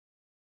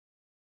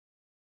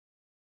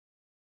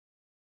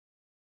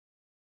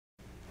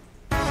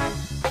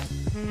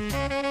Hello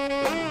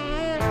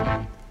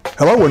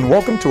and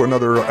welcome to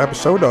another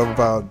episode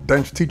of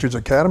Dance Teachers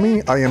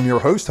Academy. I am your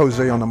host,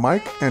 Jose on the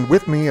mic, and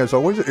with me, as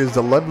always, is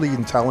the lovely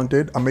and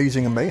talented,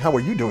 amazing May. How are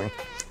you doing?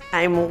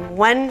 I'm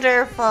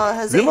wonderful,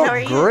 Jose. You look How are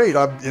you? great.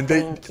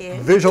 Thank you.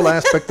 Visual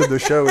aspect of the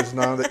show is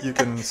now that you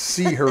can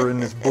see her in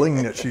this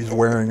bling that she's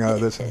wearing,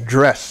 this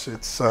dress.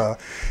 It's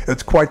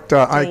quite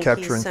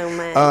eye-catching. Thank you so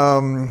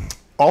much.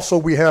 Also,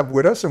 we have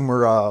with us, and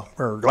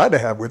we're glad to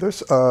have with us,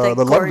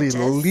 the lovely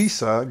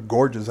Lisa.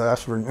 Gorgeous.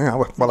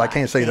 Well, I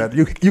can't say that.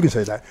 You can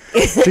say that.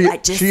 I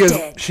just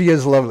did. She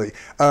is lovely.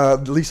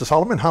 Lisa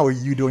Solomon, how are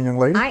you doing, young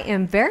lady? I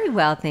am very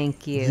well,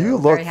 thank you. You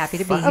look very happy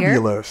to be here.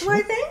 fabulous.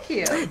 Why, thank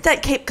you.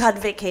 That Cape Cod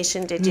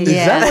vacation, did you?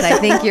 Yes, I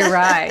think you're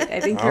right. I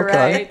think you're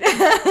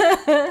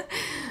right.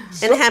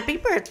 And happy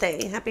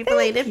birthday. Happy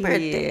belated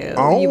birthday. You.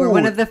 Oh. You were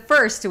one of the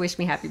first to wish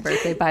me happy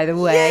birthday, by the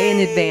way, in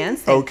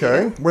advance. Thank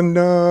Okay. you.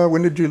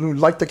 When did you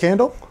light the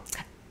candle?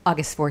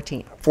 August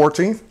 14th.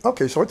 14th?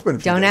 Okay, so it's been a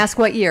few Don't days. ask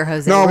what year,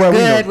 Jose. No, we're well, we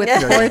know. good with Yeah.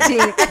 the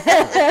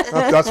 14th.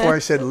 That's why I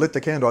said lit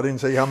the candle. I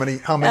didn't say how many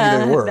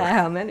there were.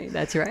 How many?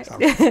 That's right.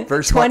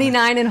 Very smart.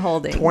 29 and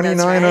holding. 29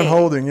 That's and right.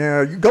 holding,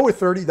 yeah. You go with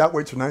 30. That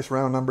way it's a nice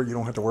round number. You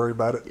don't have to worry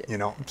about it,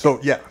 So,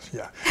 yeah.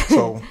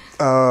 So,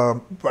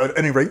 but at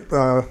any rate,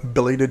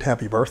 belated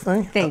happy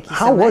birthday. Thank you so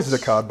How was much.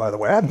 the COD, by the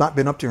way? I have not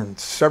been up there in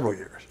several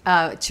years.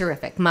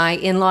 Terrific. My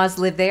in-laws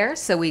live there,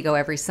 so we go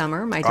every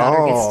summer. My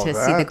daughter gets to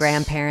see the that's-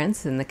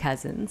 grandparents and the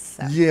cousins.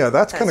 So. Yeah,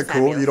 that's kind of That's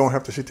cool. fabulous. You don't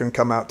have to sit there and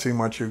come out too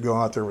much. You go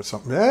out there with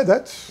something. Yeah,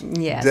 Yes,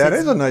 that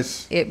it's- is a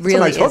nice. It it's really a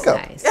nice is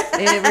hookup. nice.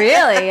 It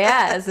really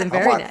is, and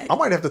very nice. I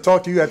might have to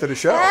talk to you after the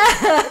show.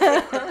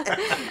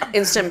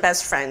 Instant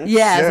best friend.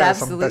 Yes, yeah,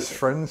 absolutely. some best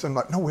friends and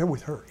like, no, we're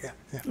with her. Yeah.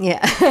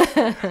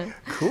 Yeah.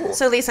 Cool.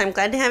 So, Lisa, I'm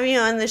glad to have you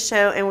on the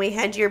show. And we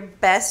had your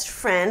best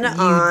friend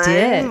on,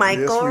 did.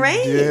 Michael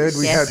Ray. Yes,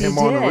 we Yes, had him you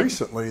on did.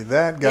 recently.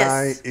 That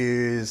guy Yes.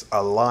 is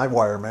a live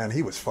wire, man.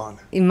 He was fun.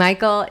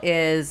 Michael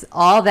is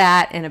all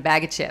that and a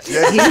bag of chips.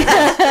 Yes,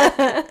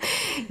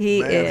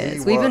 He Man, is. he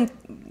We've was.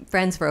 been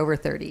friends for over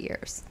 30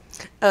 years.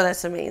 Oh,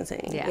 that's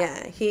amazing. Yeah.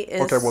 Yeah, he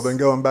is. Okay, well then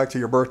going back to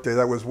your birthday,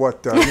 that was what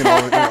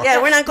Yeah,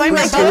 we're not going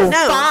back to Preschool.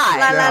 no.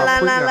 La la la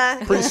la la.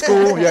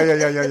 Preschool.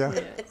 Yeah.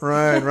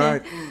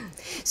 Right.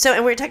 So,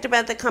 and we talked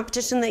about the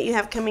competition that you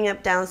have coming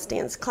up, Dallas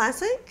Dance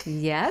Classic.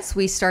 Yes,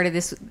 we started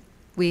this.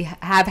 We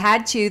have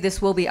had two.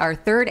 This will be our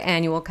third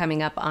annual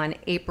coming up on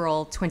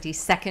April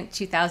 22nd,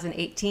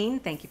 2018.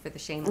 Thank you for the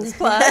shameless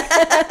plug.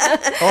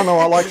 Oh no,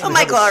 I like. Oh,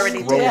 Michael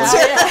already did.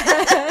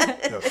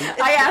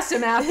 I asked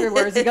him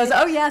afterwards. He goes,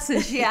 "Oh yes,"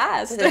 and she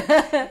asked.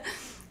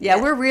 Yeah,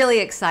 we're really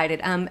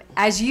excited.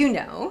 As you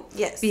know,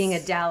 Yes. being a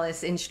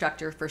Dallas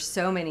instructor for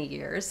so many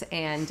years,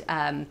 and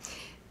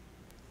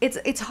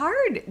it's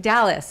hard,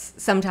 Dallas,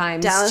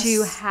 sometimes Dallas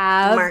to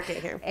have market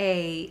here.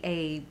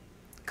 a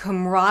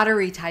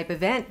camaraderie type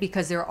event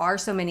because there are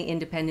so many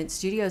independent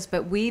studios.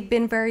 But we've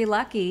been very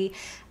lucky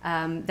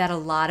that a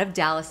lot of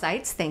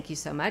Dallasites, thank you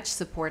so much,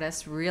 support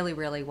us really,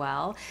 really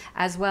well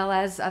as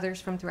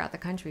others from throughout the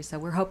country. So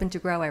we're hoping to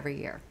grow every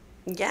year.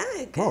 Yeah,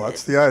 good. Well,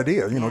 that's the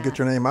idea. Get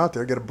your name out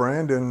there, get a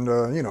brand, and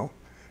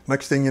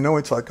next thing you know,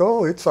 it's like,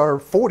 oh, it's our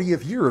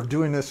 40th year of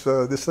doing this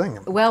thing.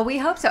 Well, we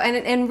hope so.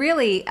 And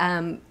really,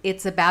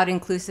 it's about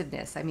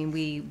inclusiveness. I mean,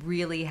 we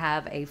really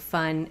have a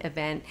fun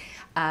event.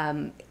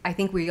 I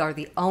think we are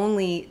the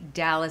only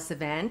Dallas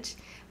event,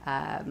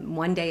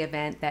 one-day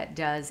event that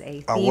does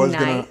a theme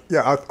night.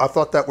 I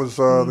thought that was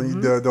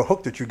the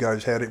hook that you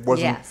guys had. It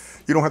wasn't. Yes.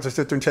 You don't have to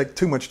sit there and take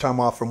too much time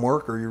off from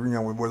work, or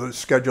with the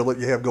schedule that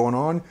you have going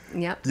on.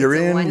 Yep. You're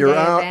it's a in, one-day you're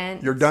out,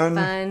 event. you're It's done.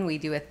 fun. We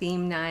do a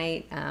theme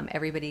night.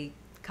 Everybody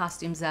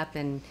costumes up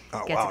and Oh,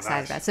 gets wow,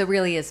 excited nice. about it. So it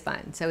really is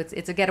fun. So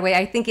it's a getaway.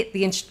 I think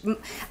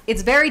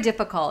it's very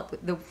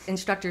difficult. The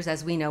instructors,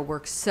 as we know,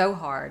 work so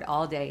hard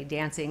all day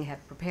dancing,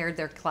 have prepared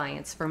their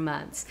clients for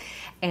months.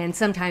 And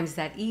sometimes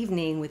that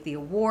evening with the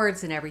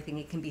awards and everything,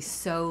 it can be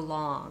so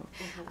long.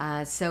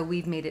 So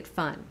we've made it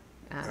fun.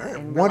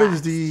 And What is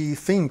relaxed. the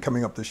theme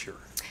coming up this year?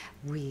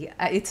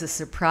 It's a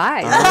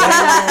surprise.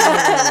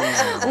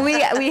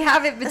 we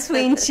have it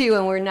between two,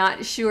 and we're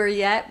not sure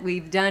yet.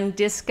 We've done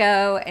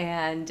disco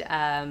and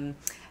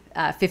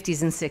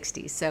 50s and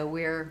 60s, so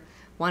we're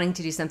wanting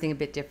to do something a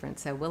bit different.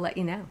 So we'll let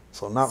you know.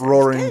 So not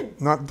good.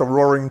 not the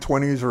roaring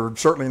 20s, or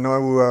certainly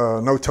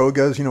no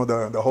togas.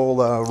 The whole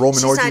Roman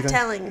She's orgy not thing.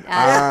 telling.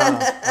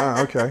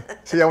 Okay.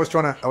 See, I was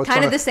trying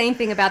Kind of the same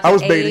thing about I the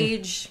was baiting.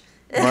 age.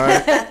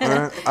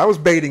 Right. I was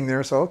baiting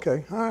there, so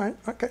okay. All right.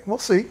 Okay. We'll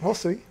see.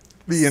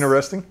 Be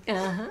interesting.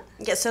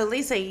 Yeah, so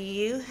Lisa,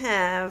 you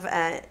have,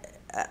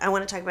 I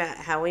want to talk about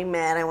how we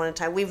met.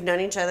 We've known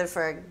each other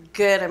for a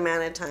good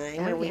amount of time,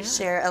 and we yeah.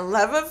 share a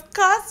love of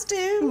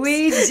costumes.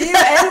 We do,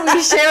 and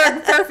we share a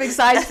perfect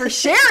size for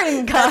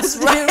sharing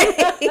costumes.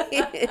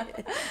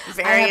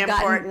 Very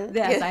important.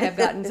 Yes, I have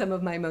gotten some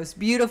of my most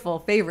beautiful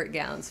favorite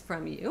gowns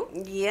from you.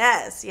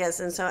 Yes.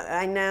 And so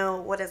I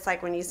know what it's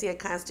like when you see a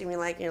costume you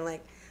like, and you're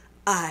like,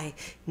 I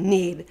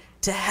need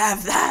to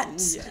have that.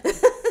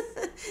 Yes.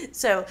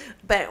 So,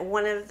 but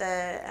one of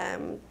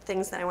the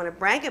things that I want to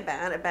brag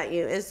about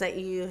you is that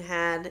you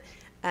had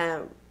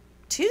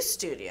 2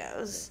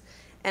 studios,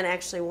 and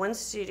actually one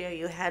studio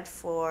you had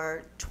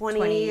for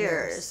 20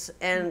 years.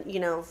 And, you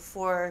know,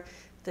 for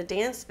the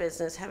dance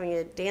business, having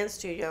a dance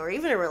studio or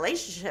even a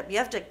relationship, you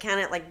have to count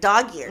it like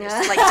dog years,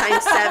 like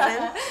times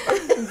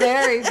 7.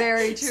 Very,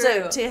 very true.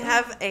 So to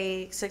have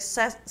a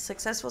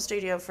successful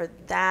studio for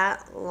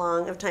that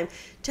long of time,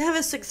 to have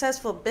a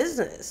successful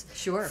business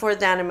for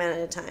that amount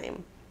of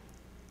time,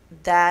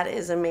 that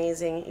is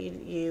amazing.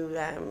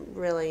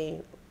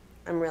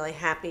 I'm really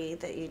happy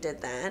that you did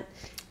that.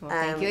 Well,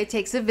 thank you. It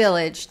takes a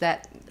village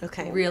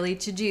really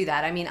to do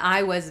that. I mean,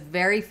 I was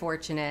very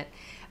fortunate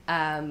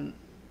to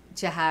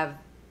have,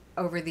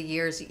 over the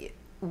years,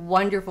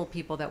 wonderful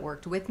people that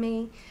worked with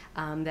me,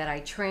 that I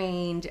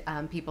trained,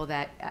 people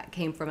that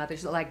came from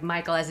others. Like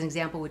Michael, as an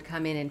example, would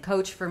come in and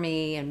coach for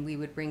me, and we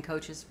would bring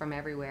coaches from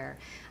everywhere.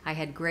 I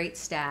had great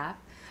staff.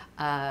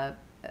 A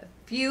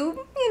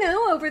few, you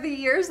know, over the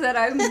years that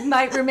I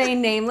might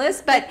remain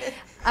nameless, but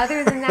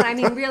other than that, I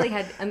mean, really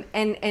had,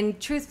 and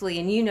truthfully,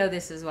 and you know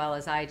this as well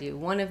as I do,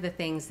 one of the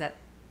things that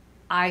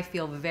I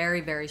feel very,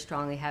 very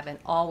strongly have and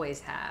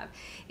always have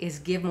is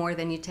give more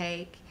than you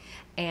take.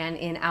 And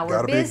in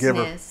our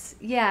business,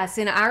 yes,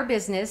 in our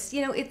business,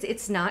 you know,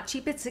 it's not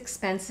cheap, it's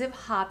expensive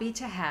hobby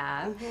to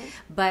have,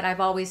 but I've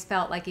always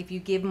felt like if you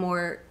give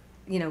more,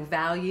 you know,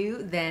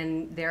 value,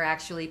 then they're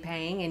actually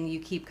paying and you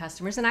keep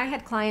customers. And I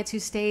had clients who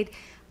stayed,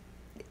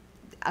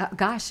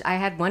 I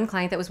had one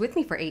client that was with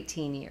me for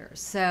 18 years.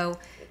 So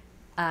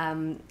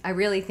I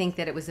really think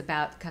that it was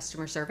about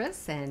customer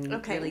service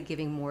and really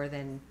giving more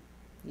than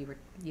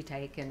you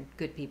take, and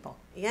good people.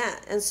 Yeah.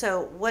 And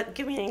so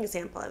give me an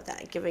example of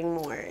that, giving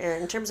more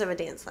in terms of a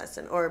dance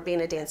lesson or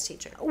being a dance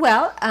teacher.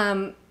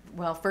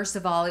 Well, first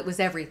of all, it was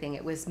everything.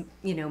 It was,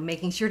 you know,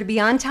 making sure to be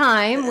on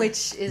time,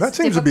 which is that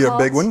seems to be a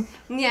big one.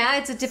 Yeah,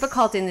 it's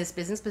difficult in this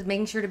business, but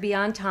making sure to be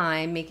on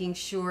time, making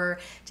sure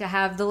to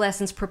have the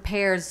lessons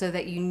prepared so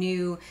that you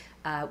knew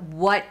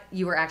what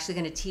you were actually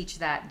going to teach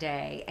that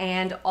day,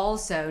 and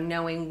also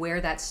knowing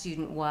where that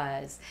student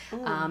was.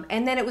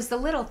 And then it was the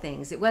little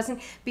things. It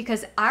wasn't,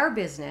 because our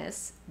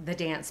business, the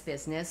dance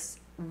business,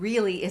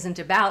 really isn't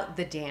about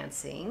the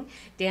dancing.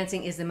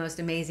 Dancing is the most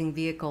amazing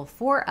vehicle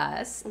for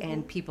us,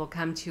 and people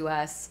come to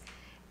us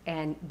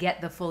and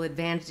get the full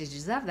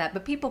advantages of that.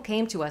 But people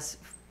came to us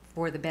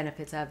for the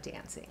benefits of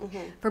dancing,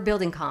 for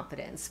building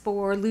confidence,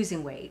 for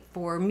losing weight,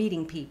 for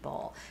meeting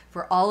people,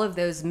 for all of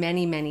those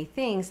many, many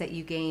things that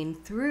you gain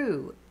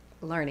through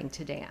learning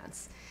to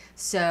dance.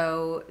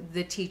 So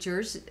the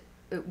teachers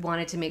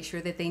wanted to make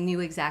sure that they knew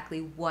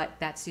exactly what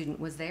that student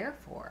was there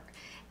for,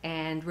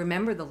 and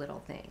remember the little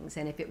things.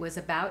 And if it was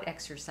about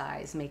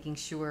exercise, making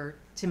sure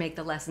to make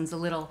the lessons a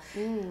little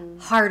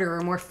harder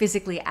or more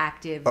physically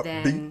active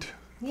than...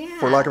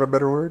 For lack of a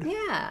better word?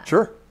 Yeah.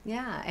 Sure.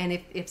 Yeah, and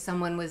if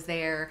someone was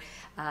there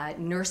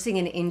nursing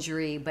an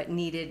injury but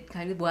needed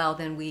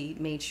then we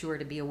made sure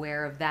to be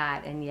aware of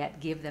that and yet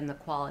give them the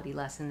quality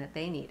lesson that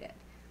they needed.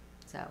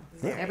 So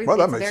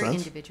everything's very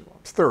individual.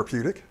 It's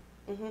therapeutic.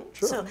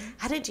 Sure. So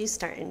how did you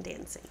start in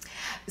dancing?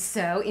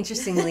 So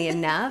interestingly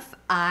enough,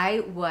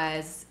 I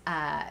was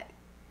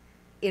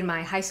in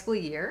my high school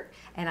year,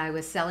 and I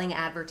was selling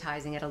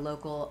advertising at a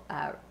local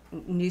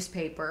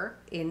newspaper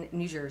in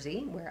New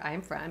Jersey, where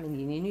I'm from, in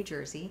Union, New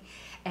Jersey,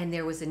 and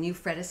there was a new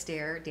Fred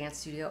Astaire dance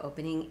studio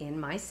opening in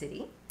my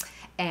city,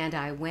 and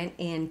I went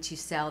in to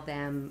sell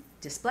them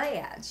display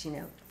ads, you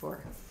know, for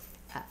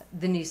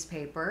the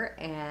newspaper,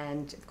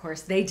 and of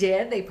course they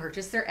did. They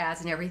purchased their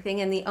ads and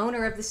everything, and the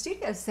owner of the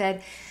studio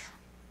said,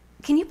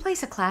 "Can you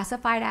place a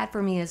classified ad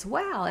for me as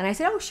well?" And I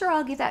said, "Oh, sure,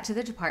 I'll give that to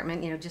the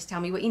department. You know, just tell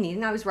me what you need."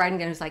 And I was writing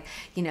down, it was like,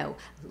 you know,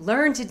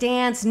 learn to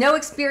dance, no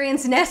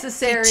experience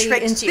necessary,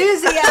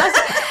 enthusiasm.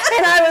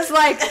 And I was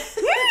like,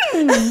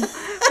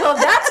 well,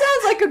 that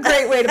sounds like a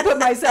great way to put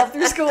myself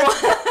through school.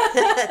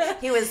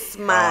 He was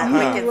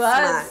smart. He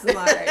was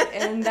smart.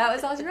 And that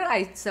was all she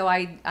wrote. So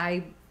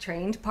I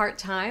trained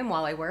part-time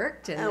while I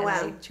worked, and then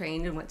I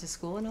trained and went to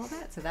school and all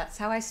that. So that's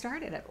how I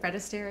started at Fred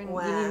Astaire in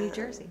Union, New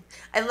Jersey.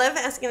 I love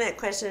asking that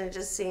question and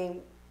just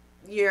seeing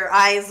your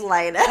eyes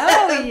light up.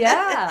 Oh,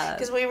 yeah.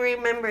 Because we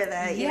remember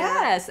that.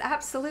 Yes,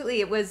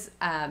 absolutely. It was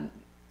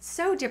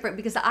so different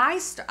because I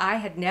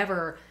had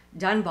never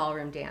done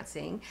ballroom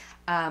dancing.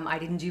 I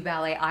didn't do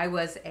ballet. I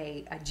was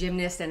a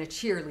gymnast and a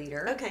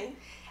cheerleader. Okay.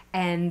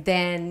 And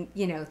then,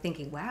 you know,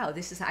 thinking, wow,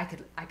 this is, I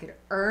could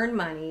earn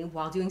money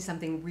while doing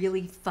something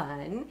really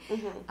fun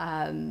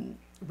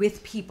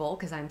with people,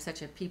 because I'm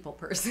such a people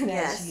person,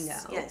 as you know.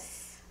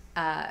 Yes.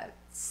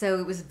 So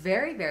it was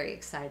very, very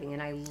exciting,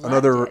 and I loved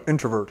Another it.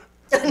 introvert.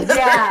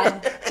 Yeah,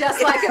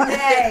 just like a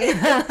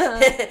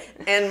May.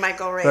 And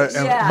Michael Rage.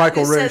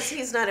 Michael Rage. Says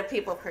he's not a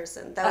people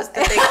person. That was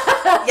the thing.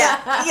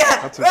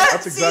 Yeah.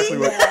 That's exactly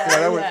what.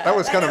 That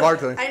was kind of our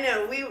thing. I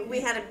know.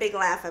 We had a big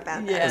laugh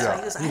about that. Yeah. So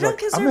he goes, I don't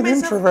consider I'm an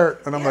myself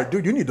introvert, and I'm like,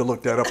 dude, you need to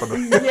look that up.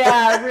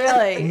 Yeah,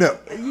 really. No.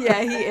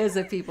 Yeah, he is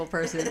a people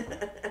person,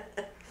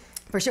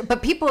 for sure.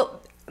 But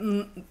people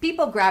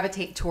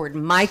gravitate toward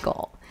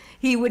Michael.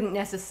 He wouldn't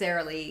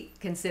necessarily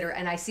consider,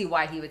 and I see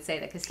why he would say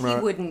that, because he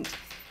wouldn't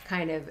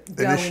kind of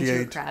go into a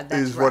Initiate crowd.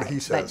 That's is what he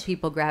says. But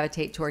people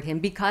gravitate toward him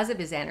because of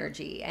his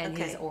energy and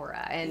his Okay.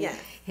 aura and Yeah.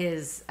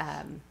 his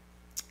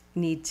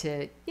need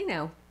to,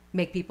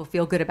 make people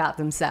feel good about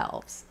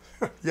themselves.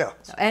 Yeah.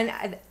 So, and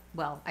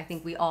I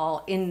think we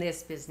all in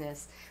this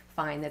business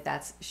find that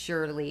that's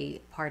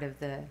surely part of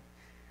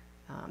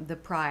the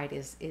pride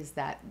is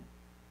that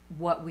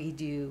what we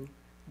do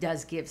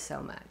does give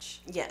so much.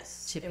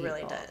 Yes, To it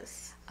really people.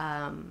 does.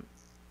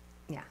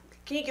 Yeah.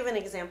 Can you give an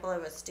example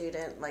of a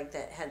student like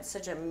that had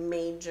such a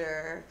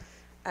major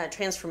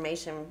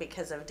transformation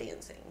because of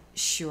dancing?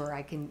 Sure,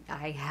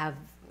 I have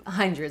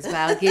hundreds, but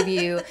I'll give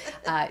you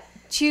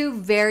two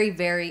very,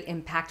 very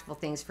impactful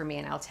things for me,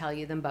 and I'll tell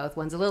you them both.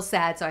 One's a little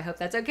sad, so I hope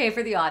that's okay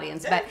for the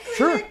audience. But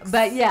Sure.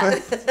 But yeah,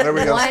 There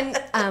we go.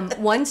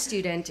 one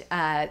student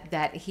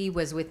that he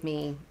was with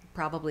me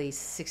probably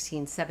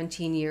 16,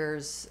 17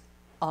 years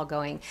all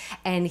going,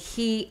 and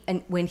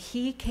when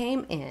he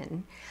came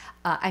in,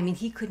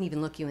 he couldn't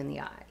even look you in the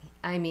eye.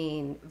 I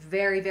mean,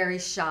 very, very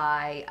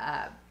shy,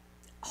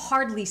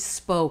 hardly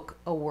spoke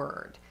a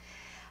word.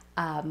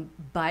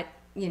 But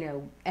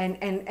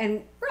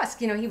and Rusk,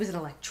 he was an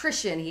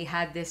electrician. He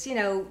had this,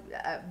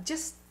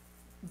 just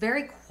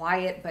very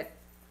quiet, but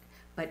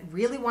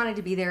really wanted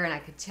to be there. And I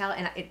could tell.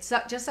 And it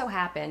just so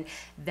happened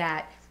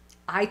that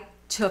I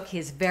took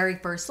his very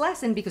first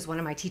lesson because one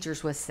of my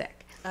teachers was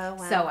sick. Oh,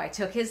 wow. So I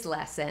took his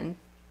lesson,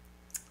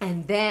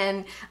 and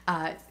then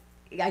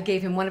I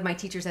gave him, one of my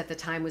teachers at the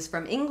time was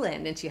from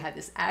England, and she had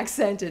this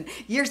accent, and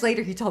years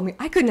later he told me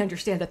I couldn't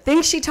understand a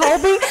thing she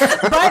told me,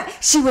 but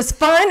she was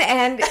fun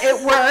and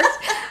it worked.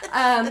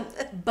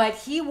 But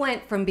he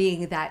went from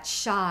being that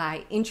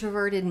shy,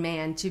 introverted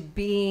man to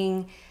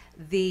being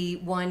the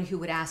one who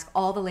would ask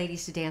all the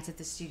ladies to dance at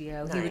the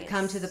studio. He would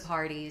come to the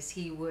parties.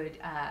 He would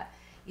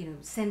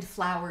send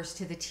flowers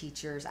to the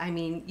teachers. I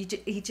mean,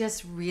 he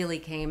just really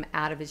came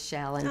out of his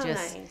shell, and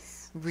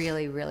Nice.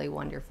 really, really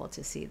wonderful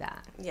to see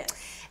that. Yes.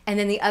 And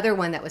then the other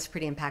one that was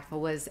pretty impactful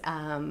was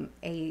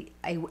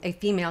a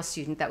female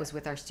student that was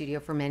with our studio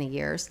for many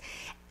years.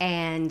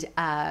 And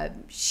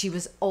she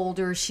was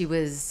older. She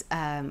was,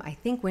 I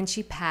think when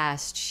she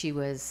passed, she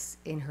was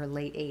in her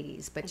late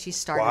 80s. But she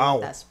started Wow.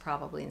 with us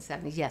probably in the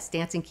 70s. Yes,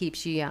 dancing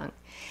keeps you young.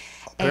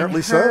 Apparently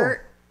and so.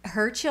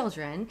 Her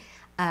children,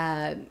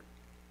 of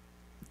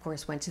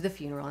course, went to the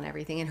funeral and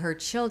everything. And her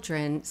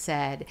children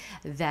said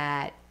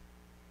that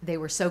they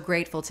were so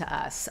grateful to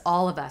us,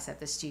 all of us at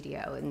the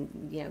studio, and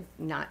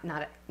not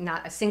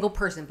a single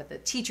person, but the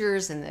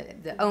teachers and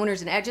the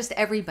owners and just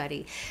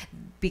everybody,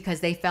 because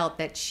they felt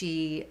that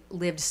she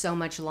lived so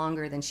much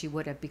longer than she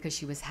would have because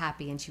she was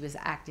happy and she was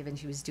active and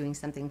she was doing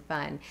something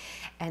fun,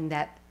 and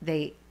that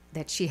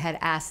she had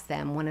asked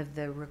them, one of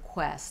the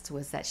requests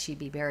was that she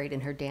be buried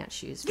in her dance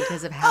shoes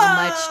because of how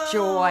much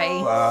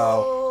joy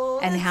Wow.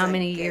 and how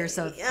many years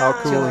of How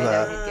cool joy is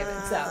that that? had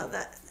given.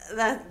 So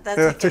That's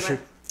Yeah, a good tissue.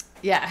 one.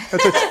 yeah.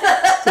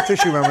 It's a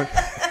tissue moment.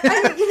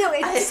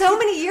 It's so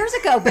many years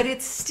ago, but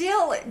it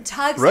still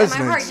tugs at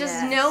my heart Resonates. just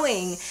Yes.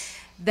 knowing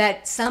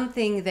that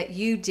something that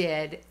you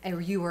did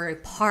or you were a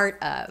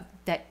part of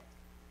that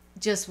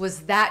just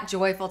was that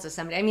joyful to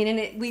somebody. I mean,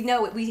 and we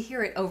know it, we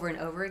hear it over and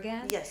over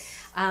again. Yes.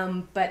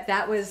 But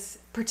that was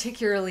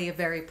particularly a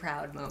very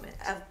proud moment.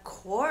 Of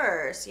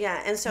course,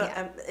 yeah. And so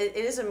Yeah. it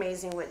is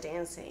amazing what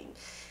dancing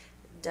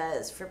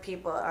does for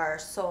people, our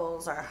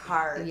souls, our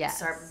hearts,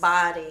 Yes. our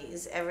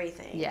bodies,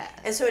 everything. Yes.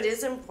 And so it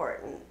is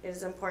important. It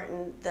is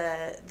important,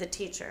 the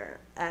teacher.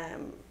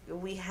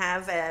 We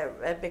have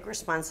a big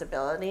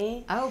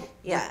responsibility. Oh,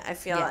 Yeah, I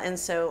feel. yeah. And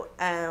so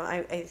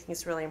I think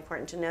it's really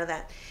important to know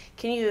that.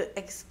 Can you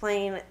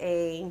explain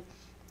a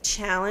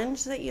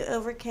challenge that you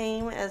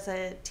overcame as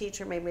a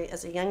teacher, maybe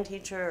as a young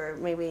teacher, or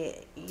maybe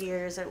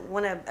years,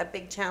 a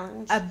big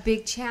challenge? A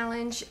big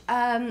challenge.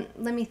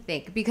 Let me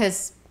think,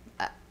 because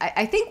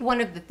I think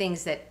one of the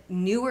things that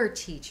newer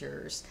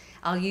teachers,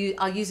 I'll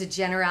use a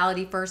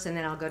generality first, and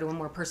then I'll go to a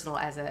more personal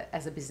as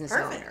a business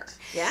owner. Perfect.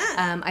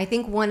 Yeah. I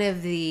think one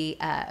of the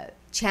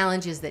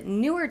challenges that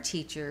newer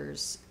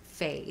teachers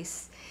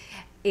face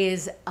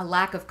is a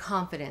lack of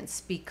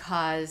confidence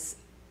because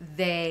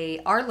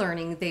they are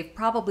learning. They've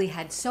probably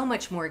had so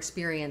much more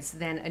experience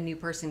than a new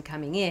person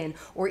coming in,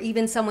 or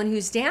even someone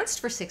who's danced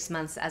for 6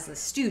 months as a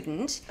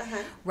student,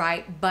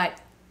 right? But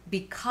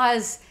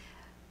because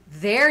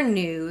they're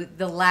new,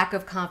 the lack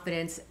of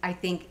confidence, I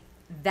think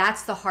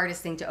that's the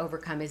hardest thing to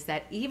overcome, is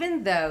that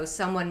even though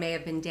someone may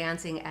have been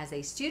dancing as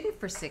a student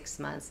for 6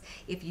 months,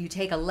 if you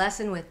take a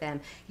lesson with them,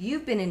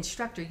 you've been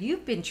instructor,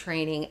 you've been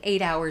training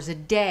 8 hours a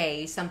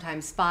day,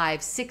 sometimes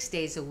 5, 6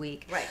 days a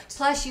week. Right.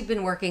 Plus you've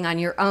been working on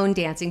your own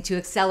dancing to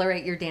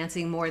accelerate your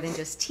dancing more than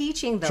just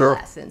teaching the Sure.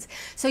 lessons.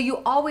 So you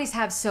always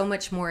have so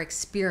much more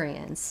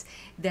experience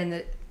than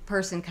the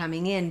person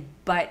coming in,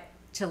 but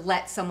to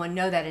let someone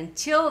know that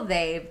until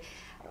they've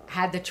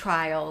had the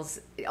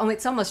trials,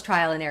 it's almost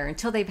trial and error,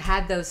 until they've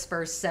had those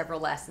first several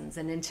lessons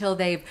and until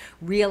they've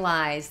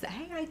realized that,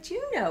 hey, I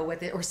do know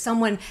what it, or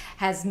someone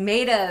has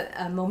made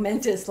a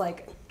momentous,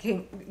 like,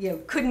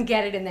 couldn't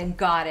get it and then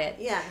got it.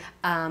 Yeah.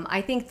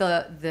 I think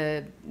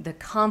the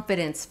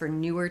confidence for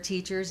newer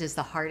teachers is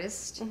the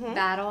hardest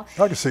battle.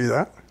 I can see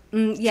that.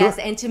 Yes,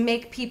 Sure. and to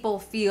make people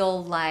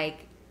feel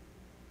like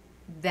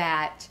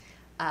that,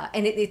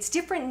 and it's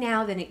different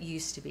now than it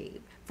used to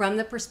be. From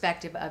the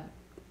perspective of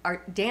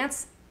our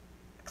dance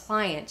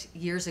client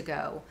years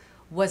ago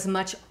was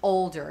much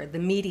older. The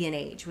median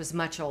age was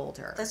much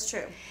older. That's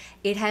true.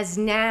 It has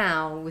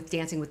now, with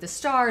Dancing with the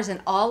Stars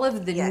and all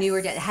of the Yes.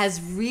 newer,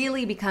 has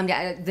really become,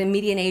 the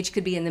median age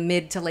could be in the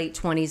mid to late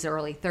 20s,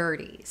 early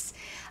 30s.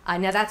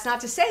 Now, that's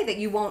not to say that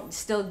you won't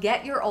still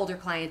get your older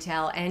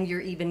clientele and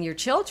even your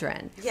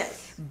children.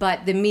 Yes.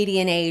 But the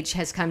median age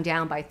has come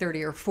down by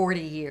 30 or 40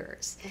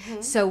 years.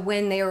 So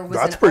when there was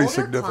That's an pretty older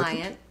significant.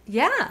 client,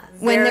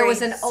 when there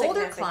was an Very older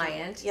significant.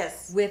 client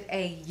Yes. with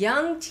a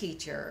young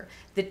teacher,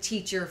 the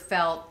teacher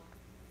felt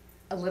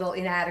a little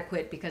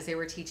inadequate because they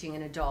were teaching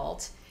an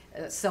adult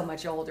so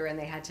much older, and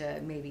they had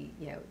to maybe,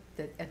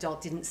 the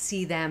adult didn't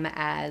see them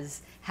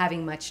as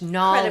having much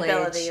knowledge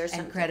Credibility or and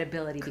something.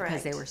 credibility because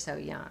Correct. they were so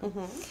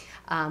young.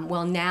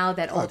 Well, now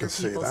that older can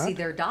see people that. see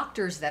their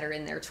doctors that are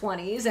in their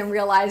 20s and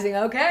realizing,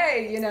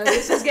 okay,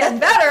 this is getting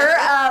better,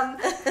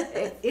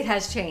 it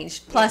has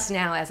changed. Plus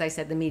now, as I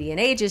said, the median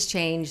age has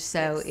changed,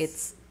 so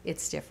it's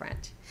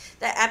different.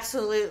 That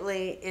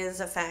absolutely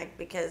is a fact,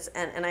 because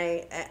and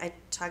I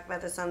talk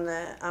about this on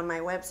my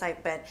website,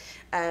 but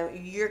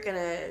you're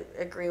gonna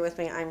agree with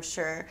me, I'm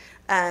sure.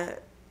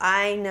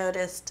 I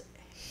noticed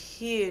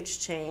huge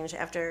change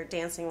after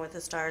Dancing with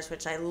the Stars,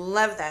 which I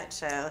love that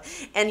show.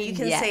 And you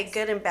can say Yes.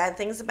 good and bad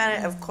things about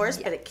it, of course,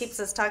 but it Yes. keeps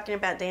us talking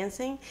about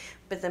dancing.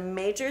 But the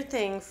major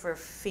thing for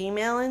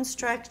female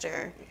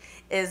instructor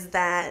is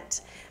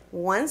that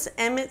once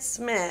Emmett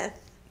Smith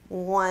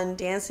won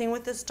Dancing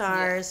with the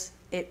Stars,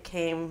 it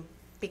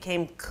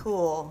became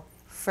cool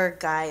for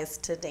guys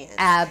to dance.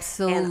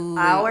 Absolutely. And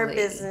our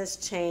business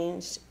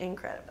changed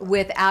incredibly.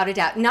 Without a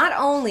doubt. Not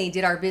only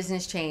did our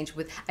business change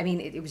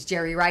it was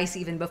Jerry Rice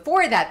even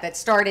before that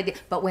started,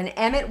 but when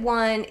Emmett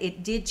won,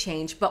 it did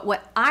change. But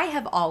what I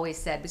have always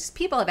said, because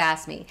people have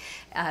asked me,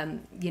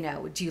 do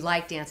you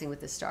like Dancing with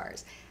the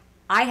Stars?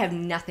 I have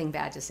nothing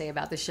bad to say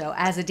about the show.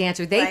 As a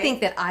dancer, they Right. think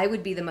that I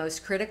would be the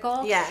most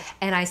critical. Yeah.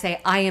 And I say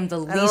I am the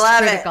least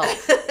love it. critical.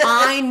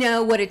 I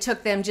know what it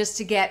took them just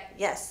to get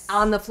Yes.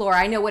 on the floor.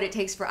 I know what it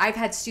takes I've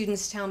had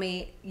students tell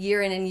me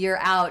year in and year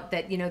out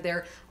that,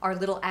 there are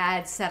little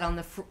ads set on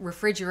the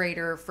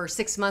refrigerator for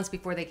 6 months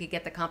before they could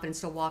get the confidence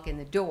to walk in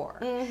the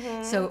door.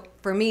 So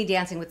for me,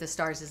 Dancing with the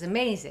Stars is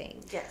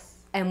amazing. Yes.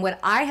 And what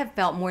I have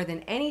felt more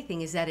than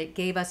anything is that it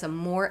gave us a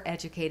more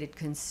educated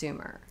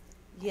consumer.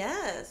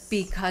 Yes.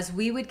 Because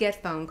we would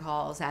get phone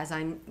calls, as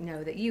I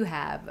know that you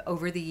have,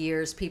 over the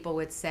years. People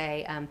would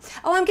say,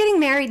 I'm getting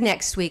married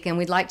next week and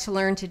we'd like to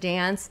learn to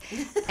dance.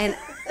 And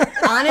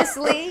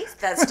honestly,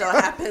 that still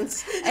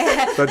happens.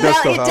 That does well,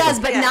 still it happen. does,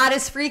 but Yeah. not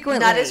as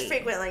frequently. Not as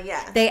frequently,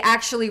 yeah. They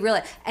actually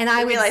realize. And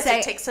I would realize say,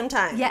 it takes some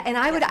time. Yeah, and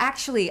I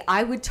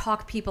would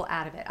talk people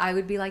out of it. I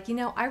would be like,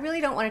 I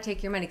really don't want to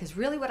take your money, because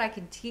really what I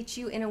can teach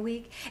you in a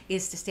week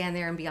is to stand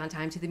there and be on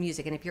time to the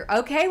music. And if you're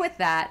okay with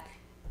that,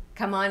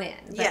 come on in.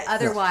 But Yes.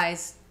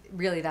 otherwise,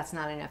 really, that's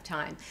not enough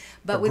time.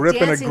 But A with grip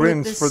and a Dancing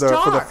grins with for the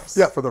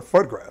Stars, for the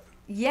photograph.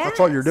 That's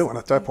all you're doing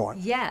at that point.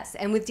 Yes,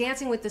 and with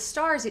Dancing with the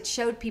Stars, it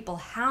showed people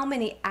how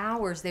many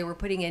hours they were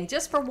putting in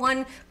just for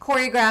one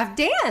choreographed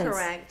dance.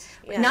 Correct.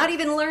 Yeah. Not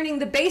even learning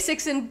the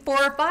basics in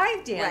 4 or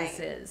 5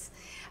 dances.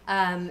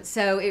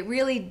 So it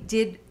really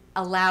did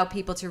allow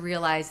people to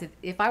realize that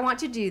if I want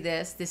to do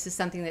this, this is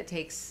something that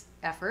takes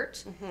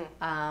effort,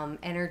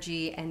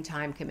 energy, and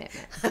time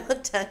commitment. I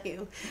will tell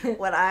you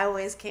what I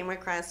always came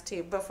across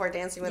too before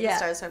Dancing with the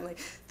Stars. So I'm like,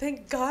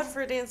 thank God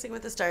for Dancing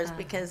with the Stars,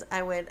 because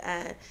I would,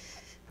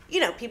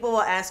 people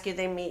will ask you,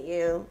 they meet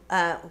you,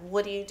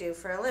 what do you do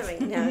for a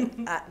living?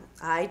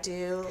 I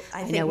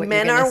think what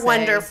men you're gonna are say.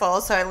 wonderful.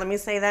 So let me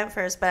say that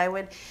first. But I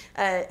would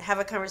have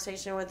a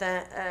conversation with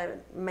a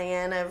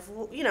man of,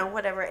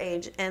 whatever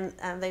age. And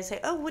they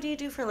say, oh, what do you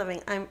do for a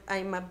living?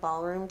 I'm a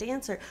ballroom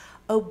dancer.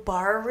 Oh,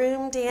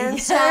 barroom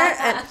dancer?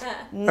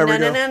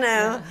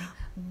 No.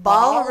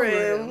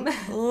 Ballroom,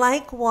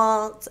 like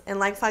waltz and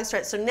like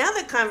foxtrot. So now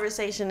the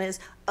conversation is,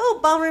 oh,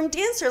 ballroom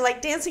dancer,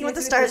 like Dancing with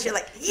the Stars. You're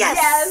like,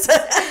 yes.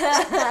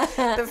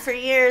 But for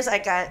years I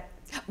got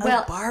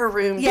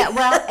barroom. Yeah,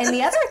 well, and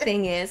the other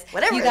thing is,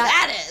 Whatever you got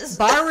that is.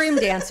 barroom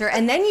dancer,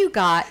 and then you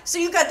got. So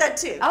you got that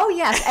too. Oh,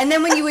 yes. And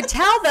then when you would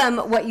tell them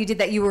what you did,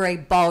 that you were a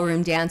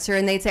ballroom dancer,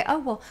 and they'd say, oh,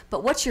 well,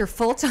 but what's your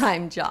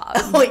full-time job?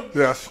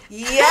 Yes.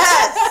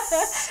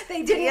 Yes.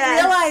 They didn't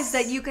Yes. realize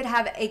that you could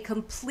have a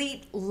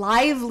complete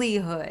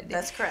livelihood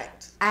That's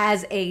correct.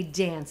 as a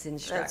dance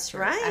instructor, That's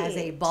right. as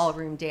a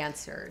ballroom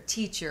dancer,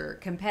 teacher,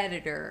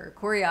 competitor,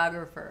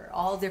 choreographer,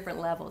 all different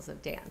levels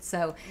of dance.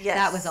 So Yes.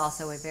 that was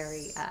also a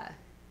very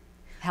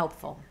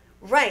helpful.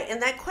 Right,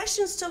 and that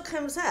question still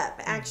comes up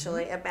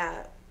actually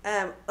about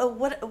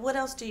What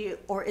else do you,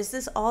 or is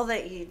this all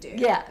that you do?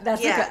 Yeah,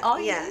 that's all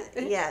you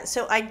do. Yeah.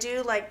 So I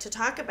do like to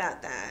talk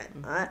about that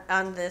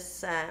on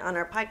this on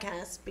our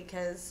podcast,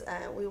 because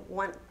we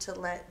want to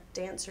let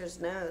dancers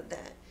know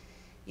that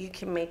you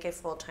can make a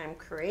full-time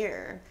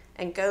career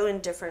and go in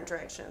different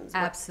directions.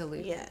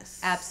 Absolutely. Yes.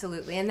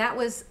 Absolutely. And that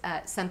was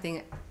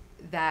something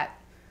that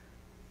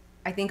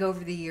I think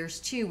over the years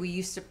too, we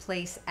used to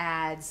place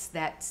ads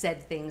that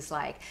said things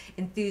like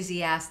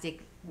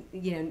enthusiastic,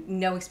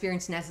 no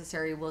experience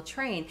necessary, will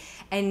train.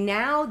 And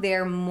now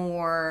they're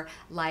more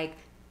like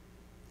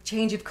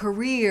change of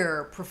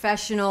career,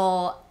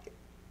 professional,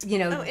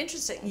 Oh,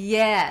 interesting.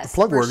 Yes. The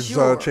plug for words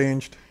sure.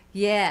 Changed.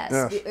 Yes.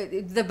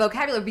 The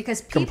vocabulary,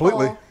 because people...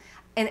 Completely.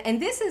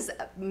 And this is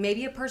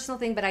maybe a personal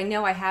thing, but I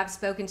know I have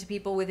spoken to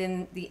people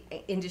within the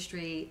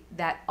industry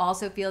that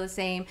also feel the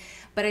same.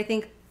 But I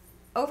think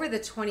over the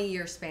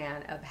 20-year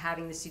span of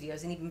having the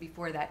studios, and even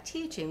before that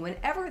teaching,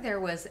 whenever there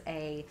was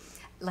an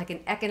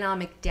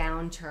economic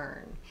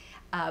downturn,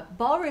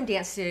 ballroom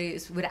dance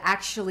studios would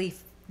actually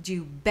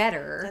do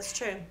better. That's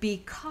true.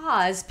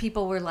 Because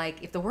people were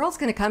like, if the world's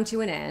going to come to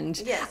an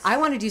end, yes, I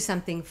want to do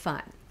something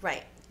fun.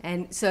 Right.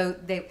 And so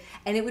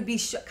it would be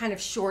kind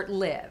of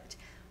short-lived.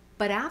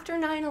 But after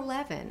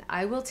 9/11,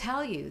 I will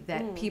tell you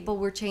that people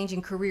were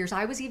changing careers.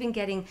 I was even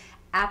getting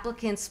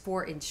applicants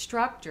for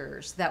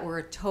instructors that were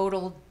a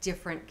total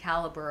different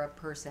caliber of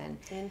person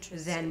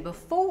than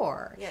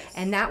before. Yes.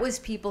 And that was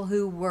people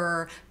who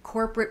were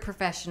corporate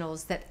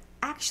professionals that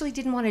actually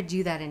didn't want to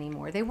do that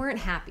anymore. They weren't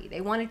happy.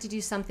 They wanted to do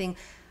something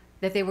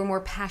that they were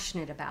more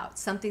passionate about,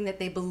 something that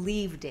they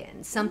believed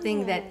in,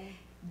 something that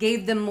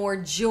gave them more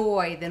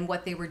joy than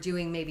what they were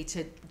doing maybe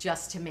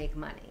just to make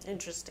money.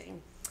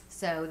 Interesting.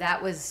 So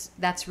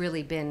that's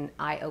really been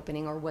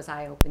eye-opening, or was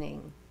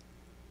eye-opening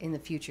in the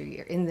future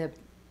year, in the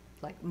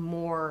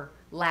more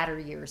latter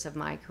years of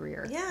my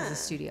career as a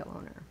studio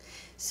owner.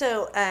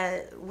 So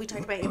we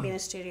talked about you being a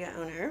studio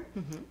owner,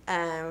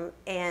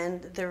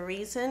 and the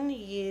reason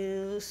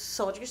you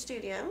sold your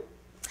studio.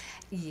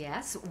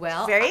 Yes,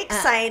 well, very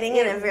exciting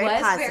and very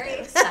positive. Very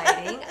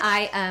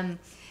exciting.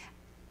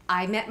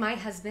 I met my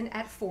husband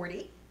at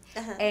 40,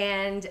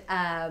 and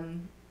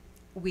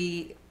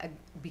we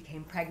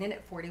became pregnant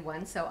at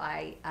 41, so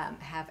I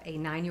have a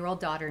 9-year-old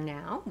daughter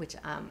now, which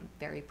I'm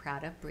very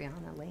proud of,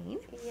 Brianna Lane.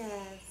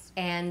 Yes.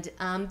 And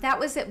that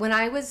was it. When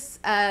I was,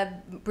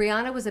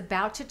 Brianna was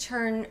about to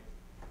turn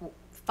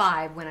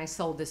 5 when I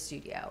sold the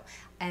studio.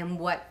 And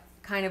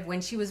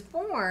when she was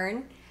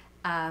born,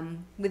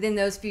 within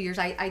those few years,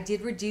 I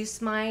did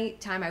reduce my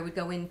time. I would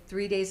go in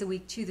 3 days a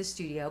week to the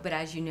studio, but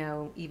as you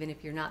know, even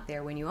if you're not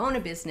there when you own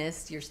a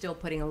business, you're still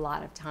putting a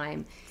lot of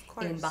time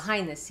in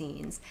behind the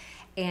scenes.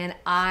 And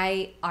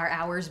our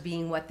hours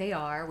being what they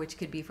are, which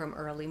could be from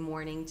early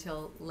morning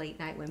till late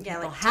night when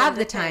people have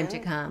the time to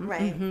come.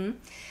 Right.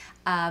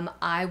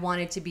 I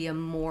wanted to be a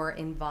more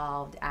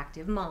involved,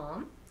 active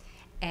mom,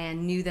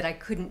 and knew that I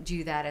couldn't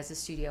do that as a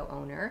studio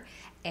owner.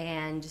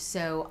 And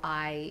so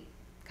I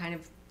kind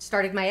of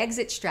started my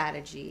exit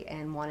strategy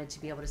and wanted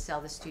to be able to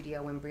sell the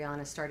studio when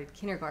Brianna started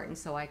kindergarten,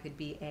 so I could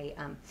be I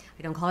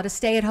don't call it a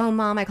stay-at-home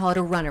mom, I call it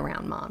a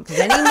runaround mom. Because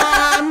any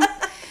mom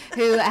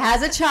who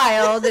has a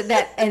child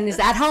and is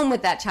at home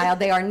with that child,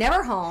 they are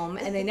never home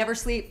and they never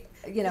sleep,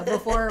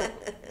 before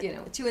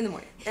 2 in the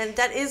morning. And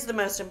that is the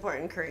most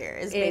important career,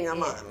 is being a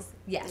mom.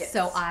 Yes.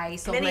 So I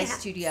sold my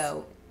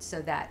studio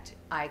so that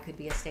I could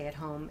be a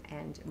stay-at-home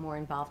and more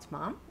involved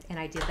mom, and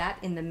I did that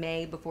in the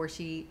May before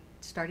she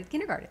started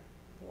kindergarten.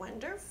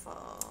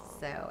 Wonderful.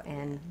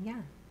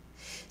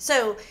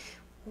 So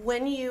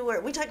when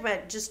we talk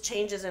about just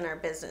changes in our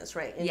business,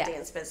 right? In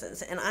dance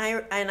business. And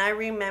I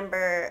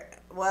remember,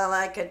 well,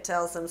 I could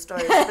tell some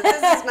stories, but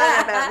this is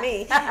not about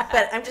me.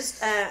 But I'm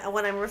just,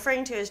 what I'm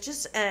referring to is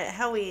just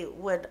how we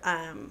would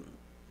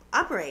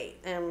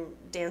operate,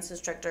 dance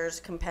instructors,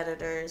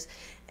 competitors,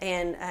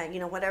 and,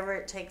 whatever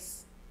it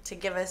takes to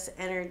give us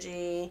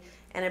energy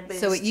and a boost.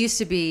 So it used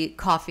to be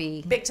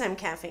coffee. Big time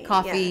caffeine.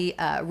 Coffee,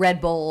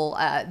 Red Bull,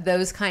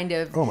 those kind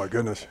of. Oh my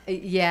goodness.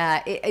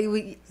 Yeah.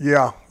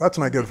 Yeah, that's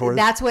not good for you.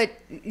 That's what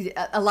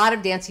a lot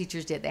of dance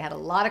teachers did. They had a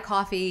lot of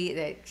coffee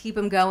that keep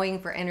them going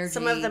for energy.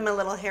 Some of them a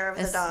little hair of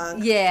the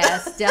dog.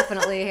 Yes,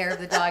 definitely hair of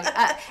the dog.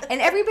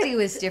 And everybody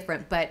was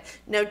different, but.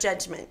 No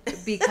judgment.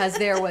 Because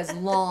there was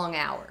long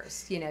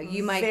hours.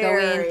 You might go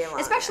in,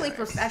 especially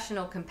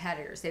professional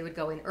competitors. They would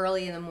go in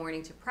early in the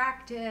morning to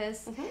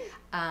practice.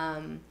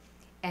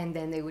 And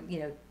then they would,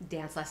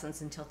 dance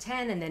lessons until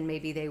 10, and then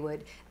maybe they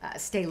would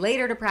stay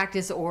later to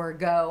practice or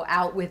go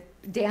out with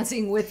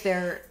dancing with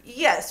their...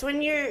 Yes,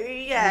 when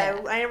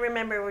I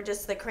remember were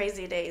just the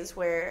crazy days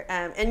where,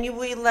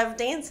 we love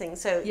dancing,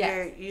 so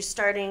you're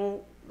starting,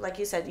 like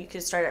you said, you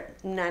could start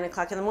at 9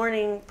 o'clock in the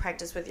morning,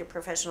 practice with your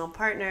professional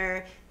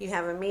partner, you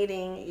have a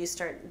meeting, you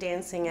start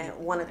dancing at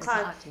 1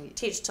 o'clock,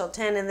 teach till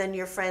 10, and then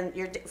your friend,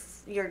 you're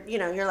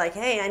like,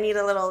 hey, I need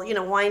a little,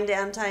 wind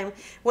down time.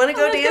 Want to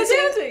go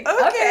dancing?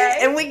 Okay.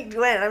 And we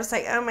went. I was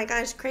like, oh my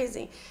gosh,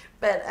 crazy.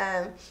 But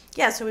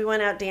yeah, so we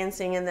went out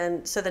dancing, and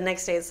then so the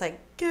next day it's like,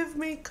 give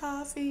me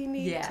coffee,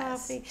 need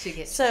coffee.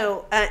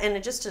 So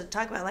and just to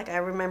talk about, like, I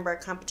remember a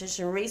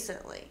competition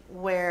recently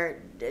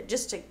where,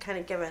 just to kind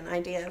of give an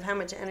idea of how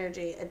much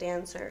energy a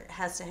dancer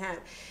has to have,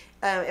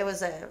 it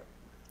was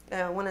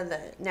one of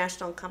the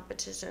national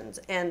competitions,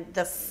 and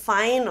the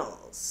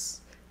finals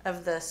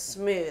of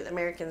the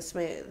American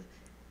Smooth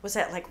was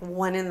at like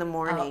 1 a.m.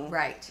 Oh,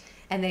 right.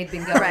 And they'd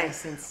been going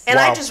since. And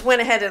I just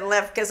went ahead and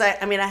left because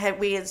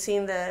we had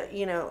seen the,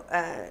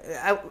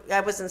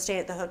 I wasn't staying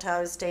at the hotel. I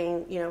was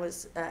staying, it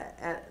was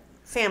at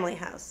family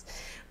house,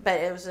 but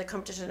it was a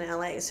competition in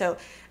LA. So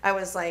I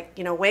was like,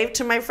 waved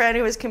to my friend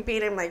who was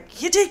competing. I'm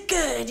like, you did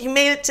good. You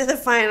made it to the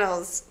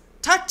finals.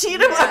 Talk to you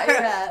tomorrow.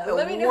 Yeah.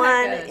 Let me know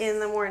 1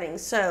 a.m.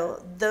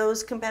 So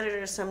those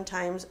competitors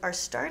sometimes are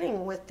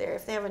starting with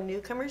if they have a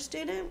newcomer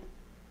student.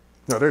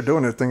 No, they're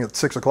doing their thing at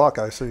 6 o'clock,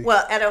 I see.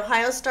 Well, at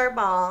Ohio Star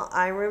Ball,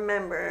 I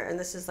remember, and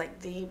this is like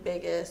the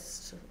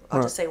biggest,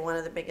 I'll just say one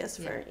of the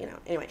biggest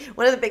anyway,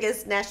 one of the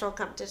biggest national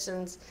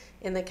competitions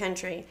in the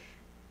country.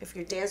 If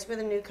you're dancing with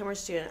a newcomer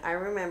student, I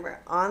remember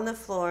on the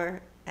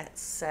floor at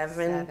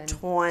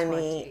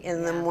 7:20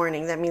 in the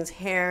morning. That means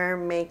hair,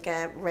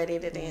 makeup, ready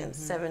to dance,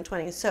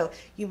 7:20. So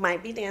you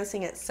might be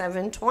dancing at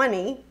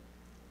 7:20.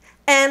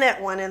 And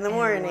at 1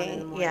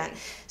 a.m. Yeah.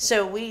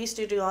 So we used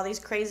to do all these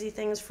crazy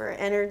things for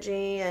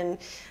energy, and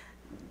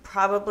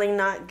probably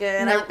not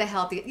good. Not the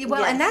healthy.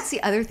 Well, and that's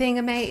the other thing,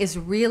 Amay, is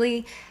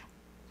really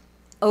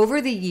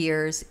over the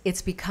years,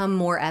 it's become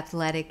more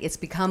athletic. It's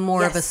become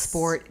more of a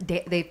sport.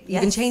 They've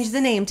even changed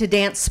the name to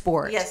dance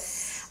sport.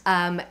 Yes.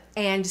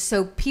 And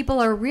so people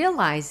are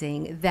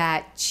realizing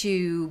that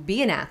to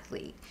be an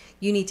athlete,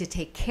 you need to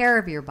take care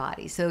of your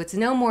body. So it's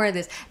no more of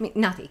this,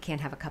 not that you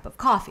can't have a cup of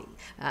coffee,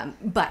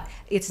 but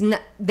it's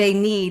not, they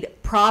need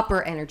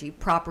proper energy,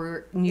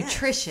 proper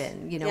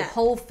nutrition,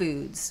 whole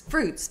foods,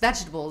 fruits,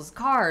 vegetables,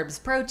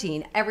 carbs,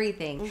 protein,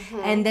 everything.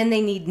 And then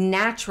they need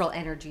natural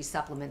energy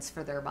supplements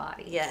for their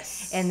body.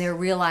 Yes. And they're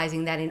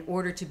realizing that in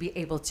order to be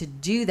able to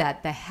do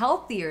that, the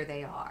healthier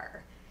they are,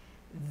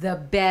 the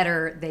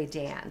better they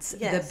dance,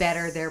 the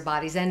better their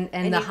bodies, and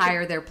the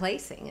higher their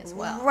placing as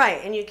well. Right,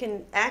 and you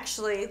can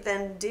actually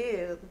then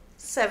do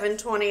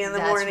 7:20 in the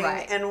morning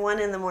and 1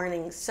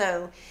 a.m.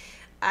 So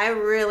I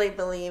really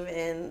believe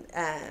in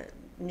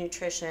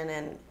nutrition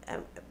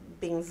and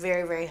being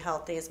very, very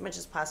healthy as much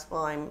as possible.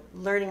 I'm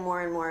learning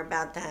more and more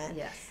about that.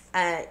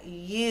 Yes.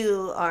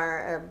 You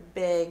are a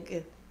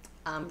big...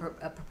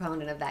 a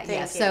proponent of that,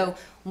 Thank you. So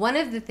one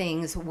of the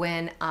things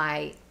when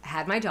I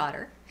had my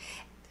daughter,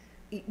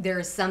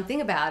 there's something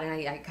about, and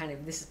I kind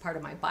of, this is part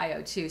of my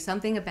bio too,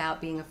 something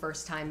about being a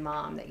first-time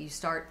mom that you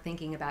start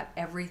thinking about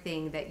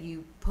everything that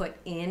you put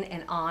in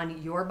and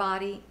on your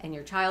body and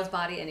your child's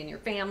body and in your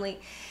family.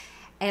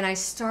 And I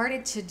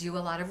started to do a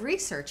lot of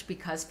research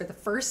because for the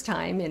first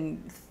time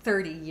in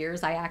 30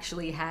 years, I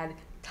actually had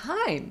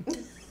time.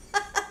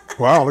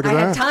 Wow, look at that.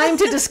 I had time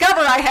to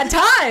discover I had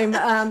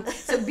time.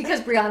 So because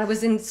Brianna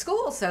was in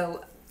school.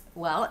 So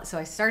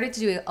I started to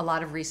do a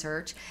lot of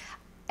research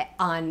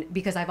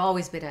because I've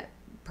always been a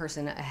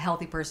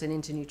healthy person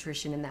into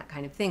nutrition and that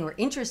kind of thing, or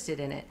interested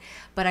in it.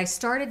 But I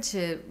started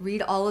to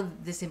read all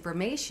of this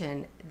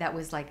information that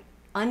was like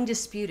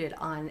undisputed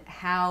on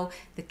how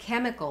the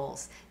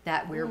chemicals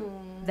that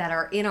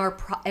are in our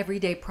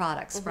everyday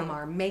products, from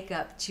our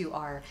makeup to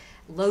our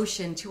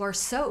lotion to our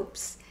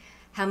soaps,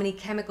 how many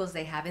chemicals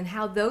they have, and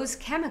how those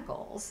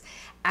chemicals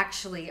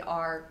actually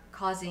are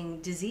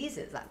causing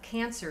diseases, like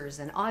cancers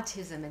and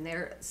autism, and there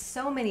are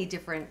so many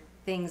different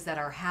things that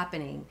are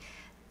happening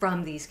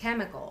from these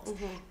chemicals.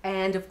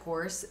 And of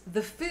course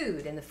the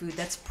food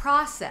that's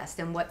processed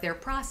and what they're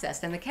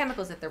processed and the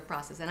chemicals that they're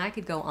processed, and I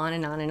could go on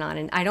and on and on,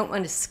 and I don't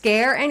want to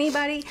scare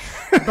anybody,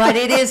 but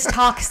it is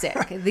toxic.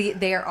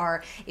 There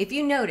are, if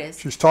you notice,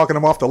 she's talking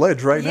them off the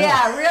ledge right now.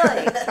 Yeah,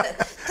 really.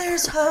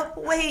 There's hope.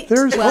 Wait.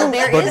 There's hope,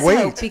 there but is wait.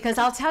 hope, because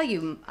I'll tell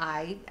you,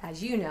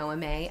 as you know,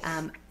 Amay,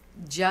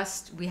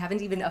 we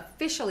haven't even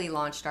officially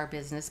launched our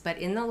business, but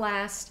in the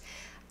last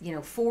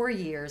 4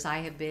 years, I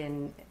have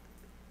been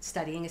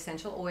studying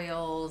essential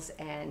oils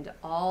and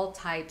all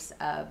types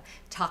of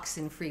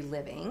toxin-free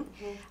living.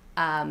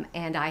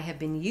 And I have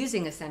been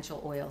using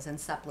essential oils and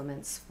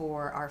supplements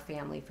for our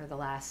family for the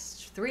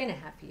last 3.5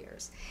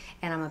 years.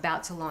 And I'm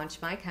about to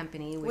launch my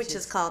company, which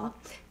is called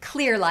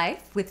Clear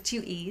Life, with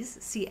 2 E's,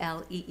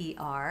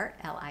 CLEERLIFE,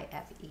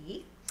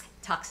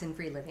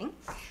 toxin-free living.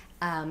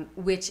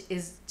 Which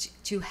is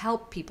to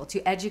help people,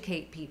 to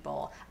educate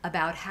people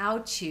about how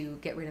to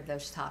get rid of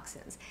those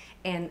toxins.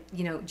 And,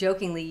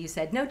 jokingly you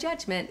said no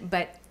judgment,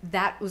 but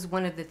that was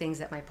one of the things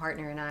that my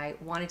partner and I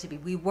wanted to be.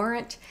 We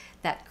weren't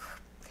that,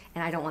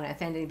 and I don't want to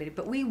offend anybody,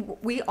 but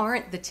we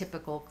aren't the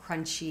typical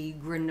crunchy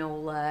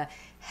granola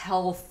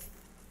health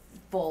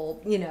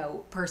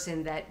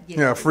person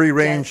that free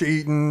range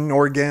eating,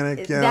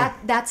 organic. Yeah,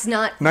 that's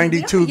not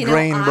 92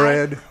 grain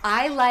bread.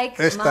 I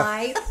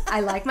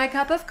like my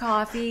cup of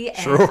coffee, and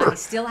Sure. I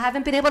still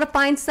haven't been able to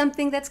find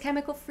something that's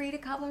chemical free to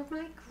color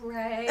my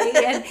gray.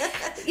 And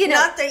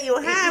Not that you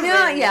have.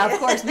 no, yeah, of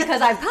course,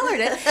 because I've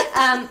colored it.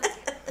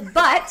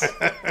 But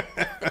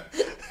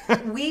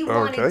we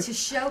wanted to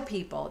show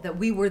people that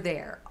we were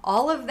there.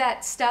 All of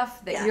that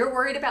stuff that you're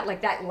worried about,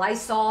 like that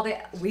Lysol,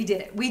 we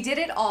did it. We did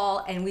it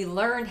all, and we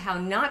learned how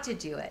not to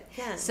do it.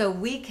 Yeah. So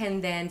we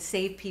can then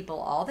save people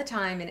all the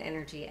time and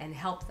energy and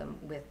help them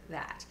with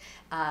that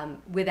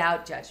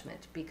without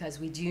judgment, because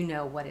we do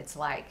know what it's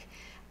like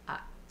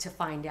to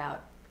find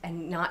out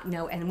and not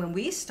know. And when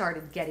we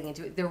started getting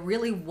into it, there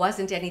really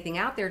wasn't anything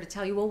out there to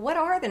tell you, well, what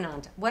are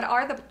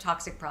the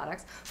toxic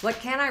products? What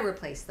can I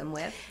replace them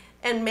with?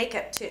 And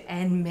makeup too.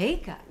 And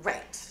makeup.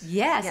 Right.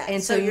 Yes. Yeah.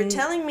 And so you're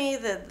telling me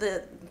that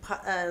the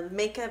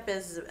makeup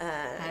is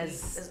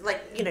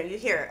like, you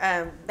hear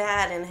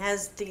bad, and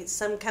has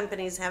some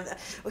companies have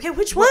okay,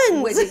 which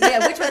ones? Which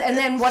one? And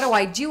then what do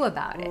I do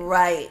about it?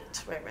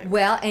 Right.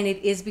 Well, and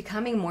it is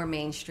becoming more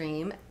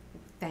mainstream,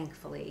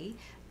 thankfully.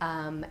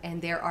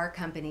 And there are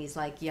companies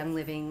like Young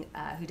Living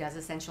who does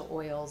essential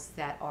oils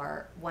that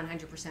are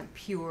 100%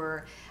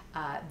 pure.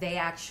 They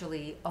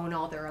actually own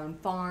all their own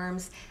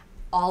farms.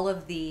 All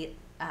of they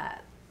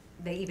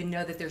even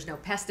know that there's no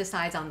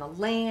pesticides on the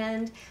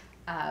land.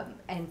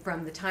 And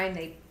from the time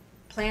they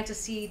plant a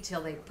seed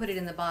till they put it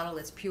in the bottle,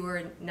 it's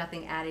pure,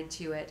 nothing added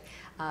to it.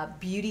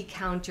 Beauty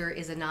Counter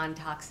is a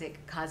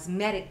non-toxic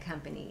cosmetic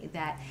company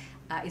that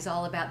is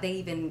all about,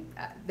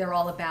 they're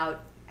all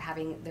about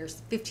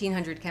there's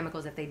 1,500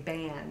 chemicals that they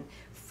ban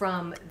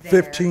from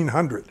their...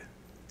 1,500?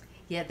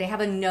 Yeah, they have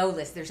a no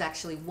list. There's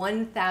actually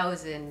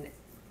 1,000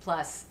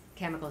 plus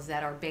chemicals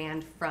that are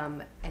banned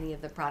from any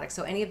of the products,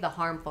 so any of the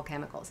harmful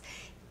chemicals.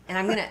 And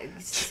I'm going to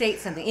state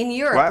something. In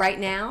Europe right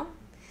now,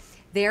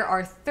 there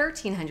are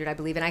 1,300, I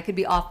believe, and I could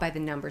be off by the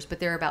numbers, but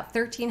there are about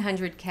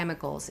 1,300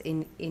 chemicals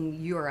in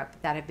Europe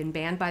that have been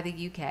banned by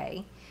the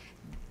UK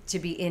to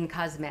be in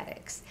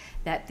cosmetics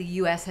that the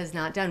US has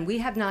not done. We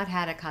have not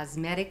had a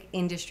cosmetic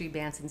industry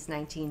ban since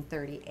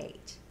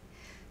 1938.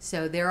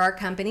 So there are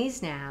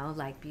companies now,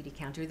 like Beauty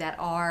Counter, that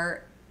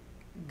are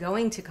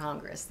going to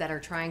Congress, that are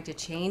trying to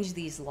change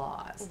these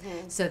laws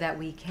so that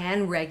we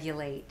can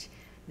regulate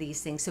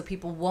these things, so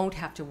people won't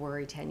have to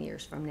worry 10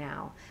 years from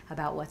now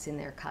about what's in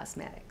their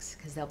cosmetics,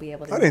 because they'll be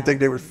able to. I didn't think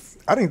there was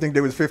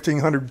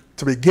 1,500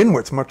 to begin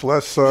with, much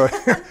less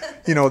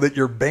that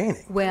you're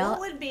banning. Well, what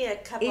would be a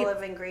couple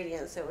of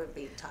ingredients that would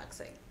be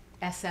toxic?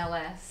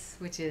 SLS,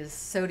 which is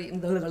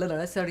sodium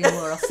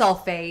lauryl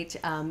sulfate.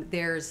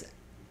 There's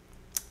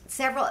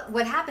several.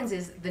 What happens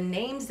is the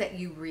names that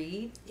you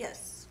read,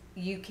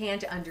 you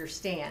can't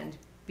understand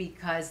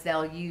because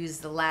they'll use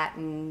the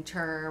Latin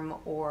term,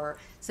 or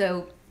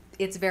so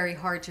it's very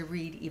hard to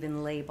read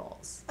even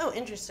labels. Oh,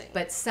 interesting.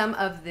 But some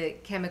of the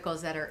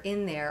chemicals that are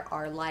in there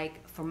are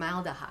like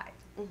formaldehyde,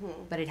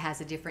 but it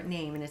has a different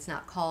name, and it's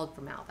not called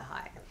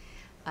formaldehyde.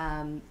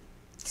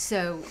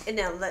 So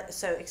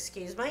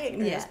excuse my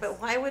ignorance, but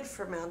why would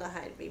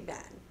formaldehyde be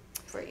bad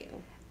for you?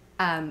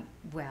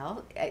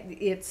 Well,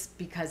 it's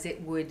because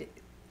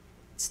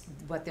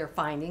what they're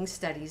finding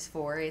studies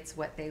for, it's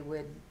what they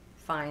would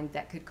find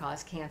that could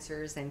cause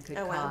cancers and could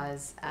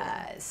cause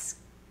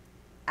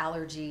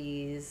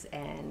allergies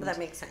and that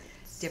makes sense.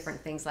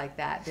 Different things like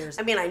that.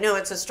 I know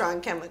it's a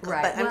strong chemical,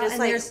 but I'm just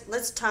like,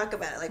 let's talk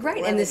about it. Like,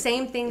 and the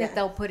same thing that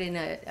they'll put in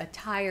a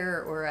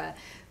tire or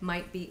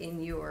might be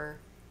in your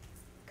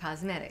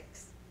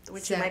cosmetics,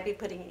 which you might be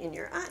putting in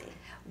your eye.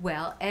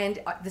 Well, and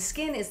the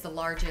skin is the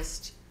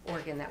largest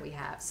organ that we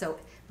have. So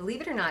believe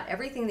it or not,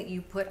 everything that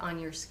you put on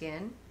your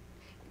skin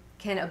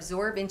can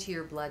absorb into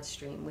your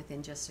bloodstream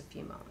within just a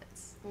few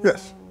moments.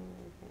 Yes.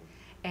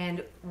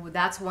 And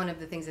that's one of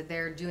the things that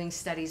they're doing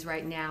studies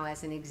right now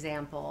as an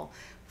example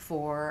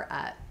for,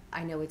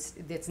 I know it's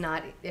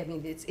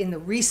in the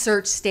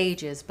research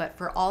stages, but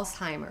for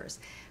Alzheimer's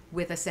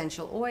with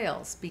essential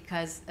oils,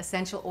 because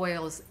essential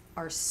oils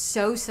are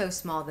so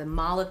small, the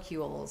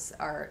molecules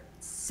are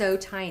so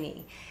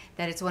tiny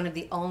that it's one of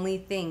the only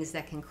things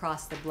that can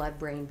cross the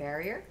blood-brain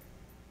barrier.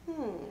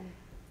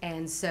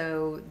 And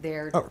so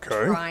they're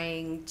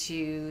trying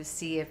to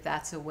see if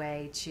that's a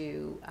way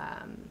to,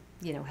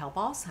 help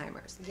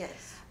Alzheimer's.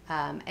 Yes.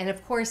 And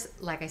of course,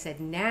 like I said,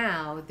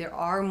 now there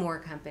are more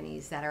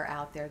companies that are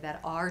out there that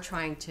are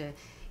trying to,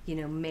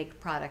 make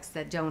products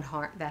that don't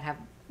that have,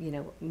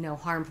 no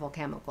harmful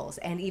chemicals,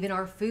 and even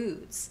our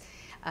foods.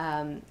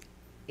 The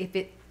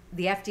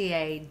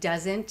FDA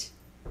doesn't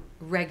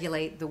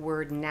regulate the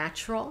word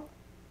natural.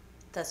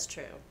 That's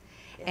true.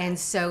 And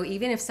so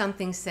even if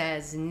something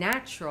says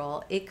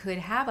natural, it could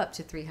have up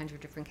to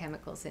 300 different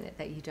chemicals in it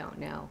that you don't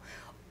know.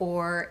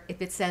 Or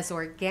if it says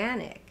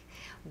organic,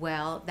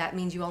 well, that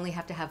means you only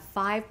have to have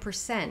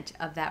 5%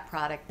 of that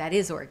product that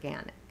is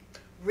organic.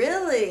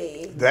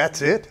 Really?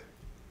 That's it?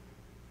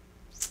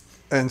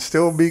 And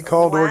still be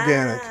called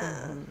organic.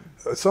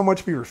 So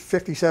much for your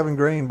 57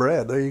 grain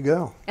bread. There you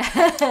go.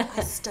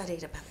 I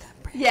studied about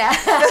that bread. Yeah,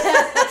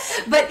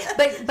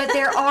 but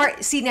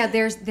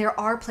there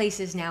are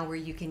places now where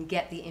you can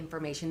get the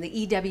information.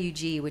 The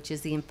EWG, which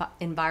is the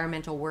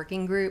Environmental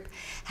Working Group,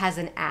 has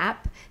an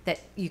app that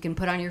you can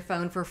put on your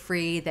phone for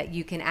free that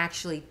you can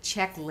actually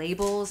check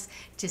labels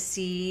to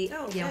see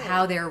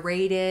how they're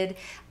rated.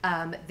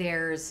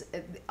 There's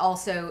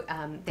also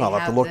I'll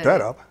have to look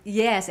that up.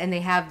 Yes, and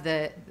they have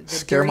the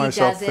Scare Dirty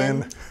myself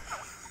Dozen. thin.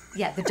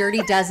 Yeah, the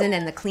Dirty Dozen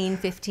and the Clean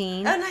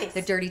 15. Oh, nice.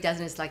 The Dirty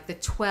Dozen is like the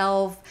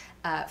 12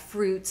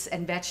 fruits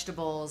and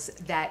vegetables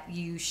that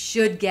you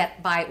should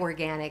get by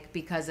organic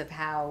because of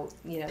how,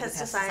 the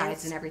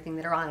pesticides and everything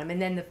that are on them.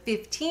 And then the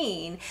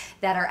 15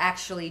 that are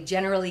actually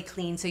generally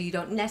clean, so you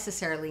don't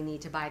necessarily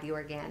need to buy the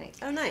organic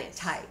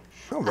type.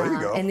 Oh, there you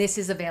go. And this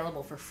is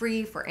available for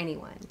free for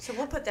anyone. So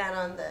we'll put that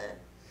on the...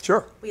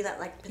 Sure. We that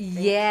like...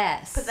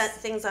 Yes. Put that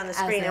things on the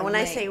screen. And when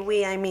link. I say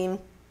we, I mean...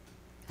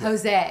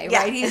 Jose, Yeah.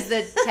 right? He's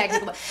the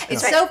technical.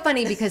 It's right. so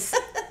funny because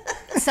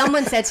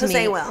someone said to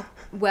Jose me, will.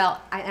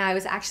 Well, I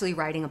was actually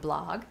writing a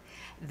blog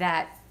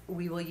that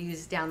we will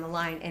use down the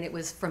line, and it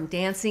was from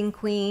Dancing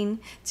Queen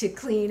to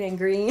Clean and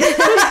Green,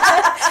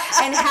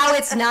 and how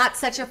it's not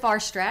such a far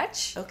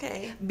stretch.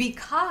 Okay.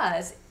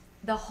 Because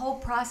the whole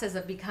process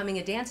of becoming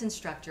a dance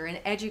instructor and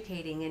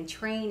educating and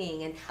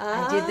training, and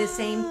I did the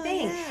same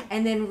thing,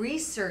 and then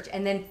research,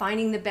 and then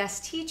finding the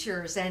best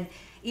teachers, and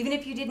even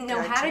if you didn't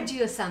know how to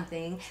do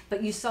something,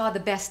 but you saw the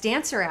best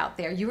dancer out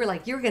there, you were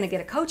like, you're going to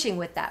get a coaching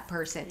with that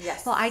person.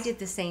 Yes. Well, I did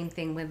the same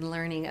thing when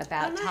learning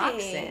about nice.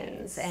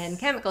 toxins and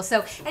chemicals.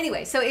 So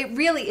anyway, so it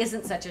really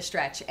isn't such a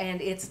stretch,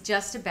 and it's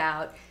just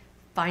about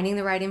finding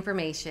the right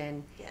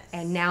information. Yes.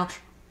 And now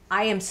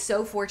I am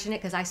so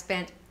fortunate because I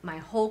spent my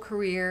whole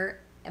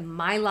career and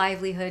my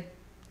livelihood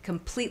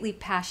completely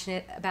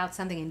passionate about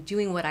something and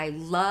doing what I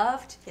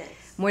loved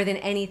more than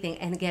anything,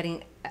 and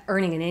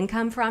earning an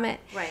income from it.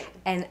 Right.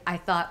 And I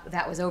thought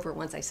that was over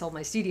once I sold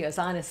my studios,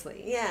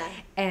 honestly. Yeah.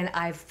 And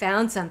I've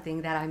found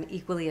something that I'm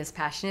equally as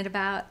passionate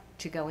about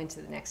to go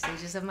into the next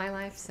stages of my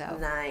life. So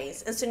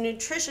nice. And so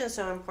nutrition is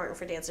so important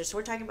for dancers. So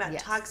we're talking about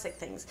Yes. toxic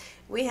things.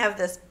 We have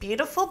this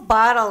beautiful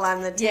bottle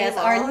on the table. yes,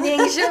 our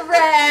Ningxia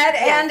Red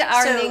and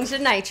our so-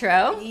 Ningxia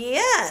Nitro.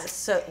 Yes.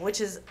 So which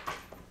is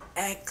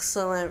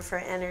excellent for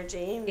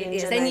energy. It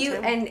is. And you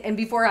and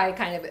before I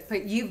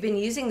but you've been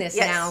using this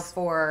Yes. now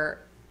for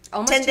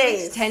almost 10 2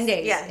 weeks, days. 10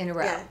 days Yeah, in a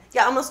row.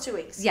 Yeah, almost 2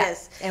 weeks. Yeah.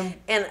 Yes.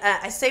 And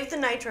I saved the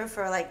nitro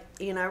for I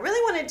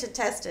really wanted to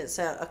test it.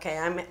 So okay,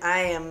 I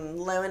am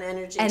low in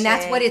energy. And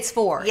that's today. what it's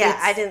for. Yeah,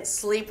 It's- I didn't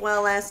sleep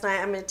well last night.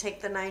 I'm going to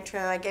take the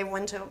nitro. I gave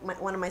one to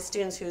one of my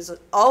students who's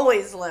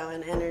always low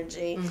in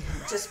energy,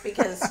 just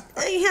because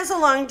he has a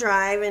long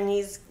drive and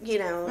he's he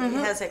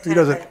has that. He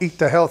doesn't eat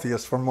the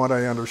healthiest, from what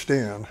I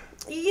understand.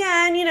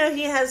 Yeah, and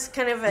he has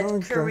kind of a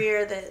Okay.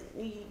 career that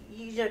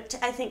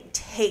I think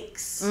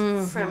takes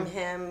from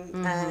him,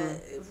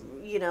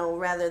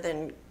 rather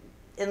than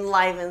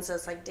enlivens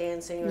us like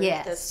dancing or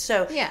Yes. this.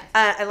 So Yeah.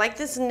 I like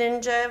this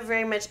Ninja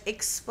very much.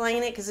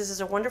 Explain it, because this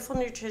is a wonderful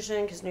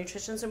nutrition, because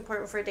nutrition is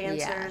important for dancers,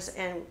 Yes.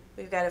 and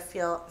we've got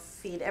to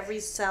feed every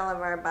cell of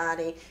our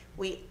body.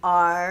 We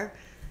are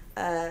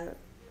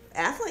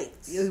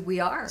athletes. We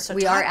are. So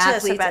we talk are to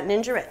athletes. us about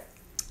Ninja Red.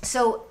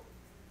 So,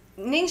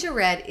 Ningxia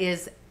Red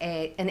is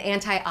an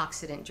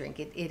antioxidant drink.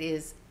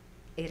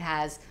 It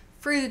has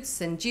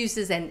fruits and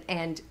juices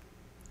and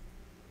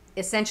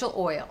essential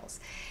oils.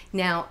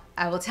 Now,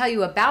 I will tell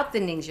you about the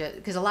Ningxia,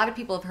 because a lot of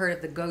people have heard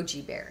of the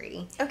goji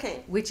berry,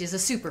 Okay. which is a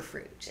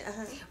superfruit.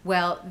 Uh-huh.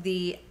 Well,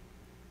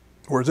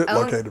 Where's it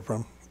located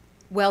from?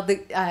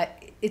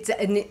 it's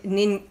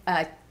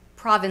a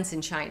province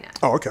in China.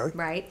 Oh, okay.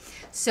 Right?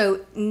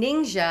 So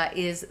Ningxia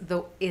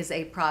is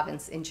a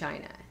province in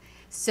China.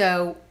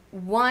 So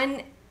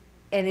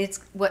it's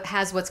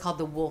what's called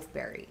the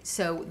wolfberry.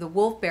 So the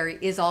wolfberry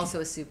is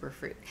also a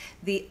superfruit.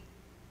 The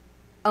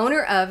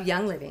owner of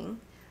Young Living,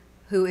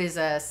 who is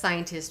a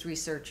scientist,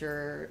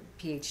 researcher,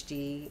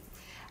 PhD,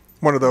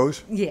 One of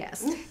those.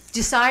 yes,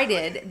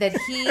 decided that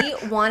he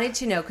wanted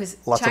to know, because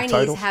Lots of Chinese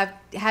titles.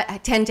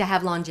 tend to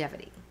have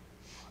longevity.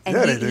 And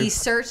Yeah, they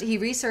do. he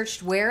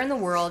researched where in the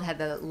world had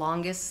the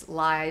longest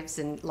lives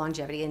and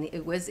longevity, and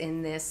it was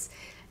in this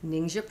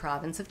Ningxia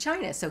province of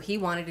China. So he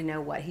wanted to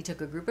know what. He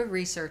took a group of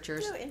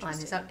researchers on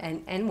his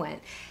own and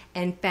went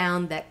and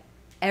found that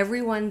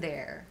everyone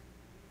there,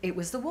 it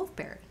was the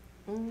wolfberry.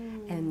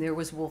 And there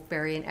was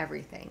wolfberry in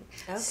everything.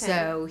 Okay.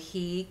 So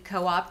he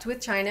co-opted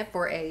with China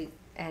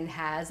and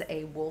has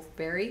a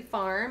wolfberry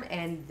farm,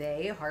 and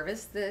they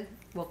harvest the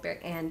wolfberry,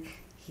 and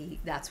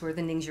that's where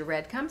the Ningxia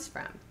Red comes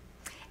from.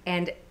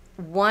 And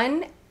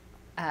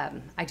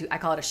I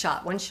call it a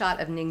shot. One shot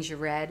of Ningxia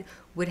Red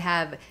would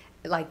have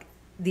like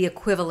the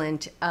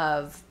equivalent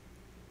of,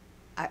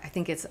 I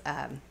think it's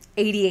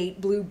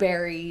 88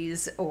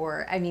 blueberries,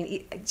 or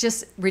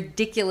just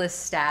ridiculous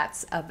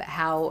stats of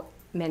how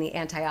many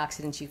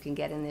antioxidants you can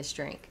get in this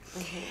drink.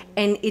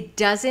 And it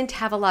doesn't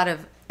have a lot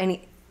of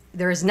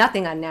there is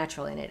nothing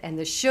unnatural in it, and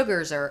the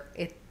sugars are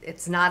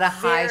it's not a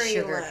high Very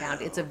sugar low.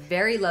 count. It's a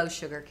very low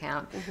sugar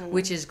count,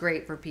 which is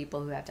great for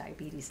people who have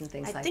diabetes and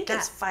things I like think that.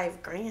 it's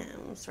 5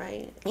 grams,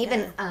 right?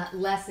 Even Yeah.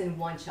 less than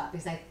one shot,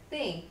 because I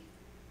think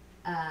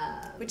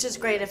Which is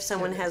great if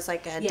someone has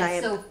like a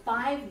diet. so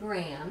 5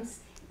 grams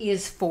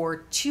is for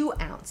 2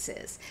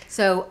 ounces.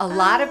 So a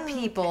lot of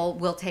people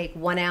will take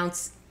 1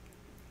 ounce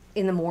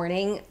in the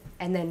morning,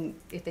 and then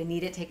if they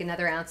need it, take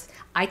another ounce.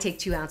 I take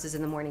 2 ounces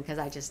in the morning because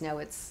I just know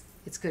it's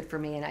good for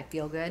me and I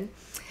feel good.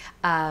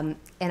 And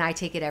I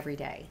take it every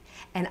day.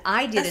 And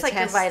I did That's a like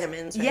your test.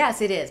 vitamins, right?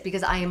 Yes, it is,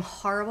 because I am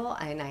horrible,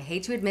 and I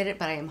hate to admit it,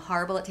 but I am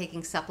horrible at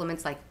taking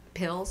supplements like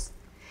pills.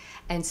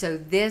 And so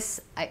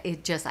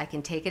I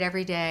can take it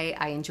every day.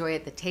 I enjoy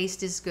it. The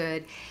taste is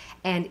good.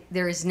 And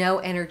there is no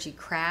energy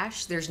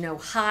crash. There's no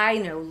high,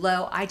 no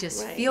low. I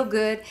just Right. feel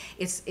good.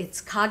 It's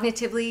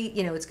cognitively,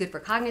 it's good for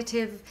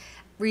cognitive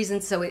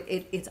reasons. So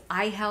it's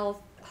eye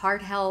health,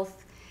 heart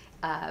health,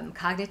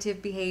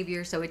 cognitive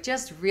behavior. So it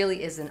just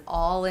really is an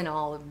all in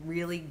all, a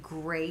really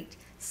great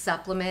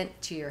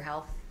supplement to your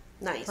health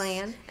Nice.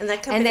 plan. And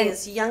that company then-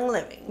 is Young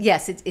Living.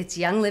 Yes, it's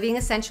Young Living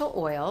Essential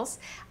Oils.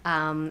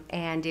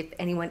 And if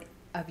anyone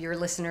of your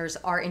listeners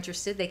are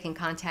interested, they can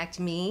contact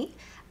me,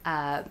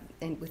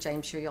 and which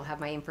I'm sure you'll have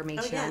my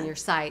information yeah. on your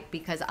site,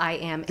 because I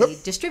am a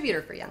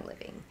distributor for Young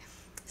Living.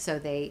 So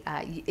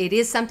it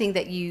is something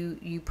that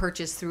you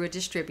purchase through a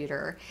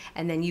distributor,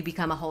 and then you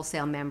become a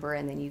wholesale member,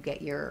 and then you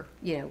get your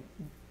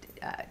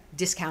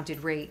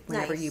discounted rate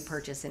whenever Nice. you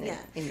purchase in Yeah.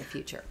 in the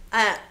future.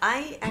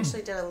 I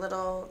actually did a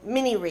little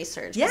mini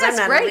research, because Yes, I'm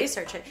not great. a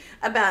researcher,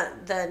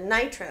 about the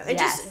nitro. And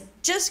Yes.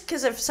 just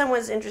because if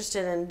someone's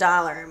interested in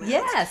dollar amounts,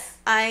 Yes.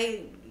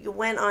 I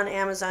went on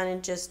Amazon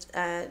and just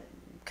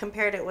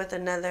compared it with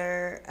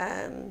another,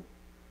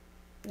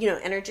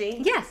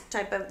 energy Yes.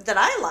 type of, that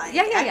I like,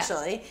 Yeah.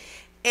 actually.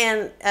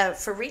 And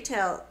for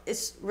retail,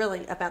 it's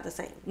really about the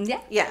same. Yeah.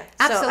 Yeah. So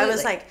I was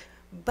Absolutely. like,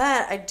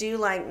 but I do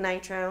like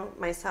nitro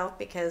myself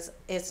because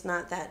it's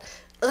not that,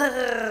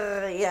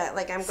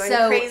 like I'm going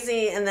So-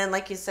 crazy, and then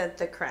like you said,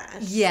 the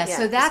crash. Yeah,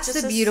 so it's that's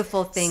just the a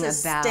beautiful thing about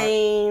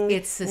sustained,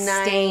 it's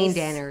sustained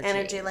nice energy.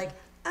 energy, like,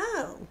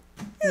 oh,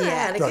 Yeah. I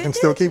had a So I good can day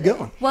still keep today.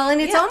 going. Well,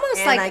 and it's Yeah, almost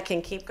and like I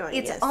can keep going.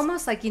 it's yes.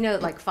 almost like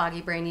like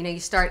foggy brain. You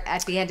start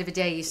at the end of a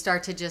day, you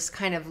start to just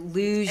kind of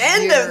lose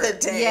End your, of the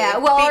day. Yeah,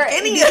 well, or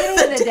Beginning beginning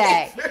of the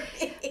day. for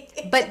me.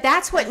 But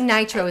that's what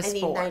nitro I is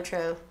need for.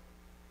 nitro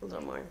a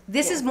little more.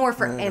 This Yeah. is more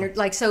for energy.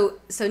 Like so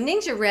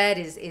Ninja Red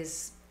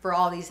is for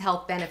all these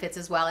health benefits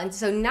as well. And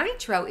so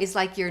nitro is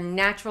like your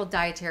natural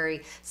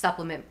dietary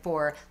supplement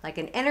for like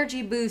an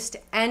energy boost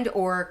and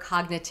or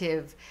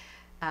cognitive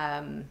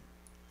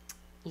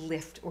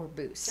lift or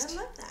boost. I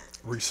love that.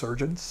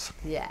 Resurgence.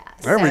 Yeah.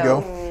 There we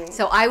go.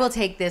 So I will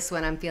take this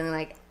when I'm feeling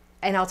like,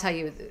 and I'll tell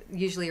you,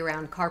 usually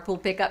around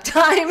carpool pickup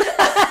time. When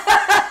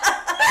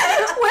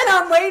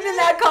I'm waiting in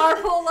that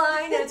carpool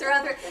line, and it's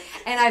around there,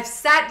 and I've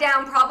sat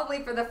down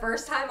probably for the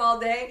first time all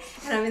day,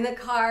 and I'm in the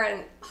car,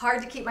 and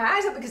hard to keep my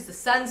eyes up because the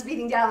sun's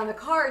beating down on the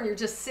car, and you're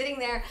just sitting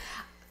there.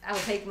 I'll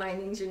take my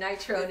Ninja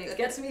Nitro, and it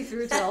gets me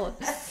through till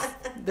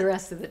the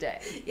rest of the day.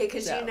 Yeah,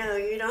 because So.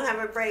 you don't have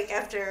a break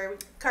after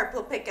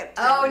carpool pickup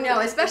Oh time. no,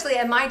 especially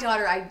and my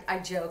daughter, I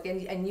joke,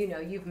 and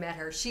you've met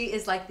her. She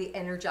is like the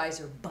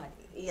Energizer Bunny.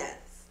 Yes.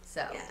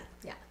 So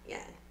Yeah.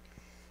 Yeah.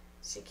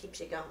 She keeps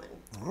you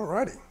going. All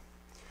righty.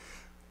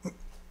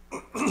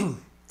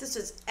 This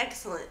is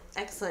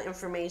excellent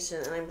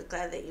information, and I'm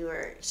glad that you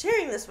are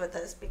sharing this with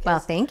us. Because, Well,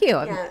 thank you.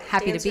 I'm yeah,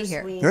 happy to be dancers,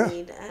 here. We Yeah.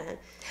 need,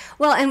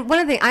 Well, and one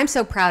of the things I'm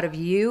so proud of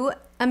you,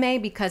 Ame,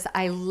 because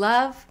I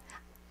love.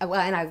 Well,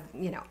 and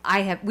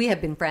we have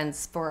been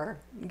friends for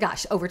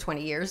over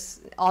 20 years.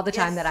 All the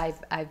time Yes.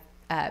 that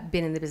I've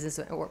been in the business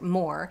or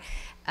more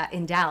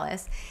in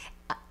Dallas,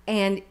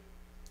 and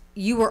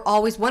you were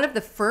always one of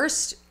the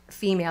first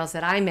females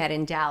that I met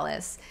in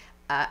Dallas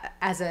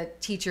as a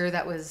teacher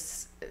that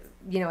was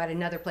at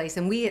another place,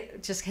 and we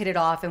just hit it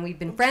off, and we've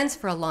been friends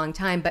for a long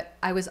time. But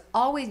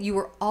you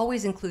were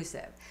always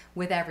inclusive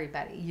with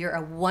everybody. You're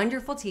a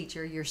wonderful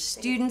teacher. Your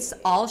students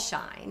all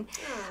shine,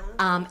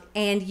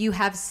 and you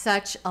have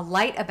such a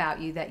light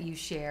about you that you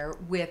share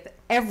with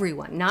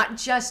everyone, not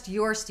just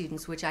your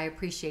students, which I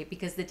appreciate,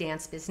 because the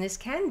dance business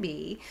can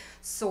be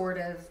sort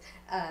of.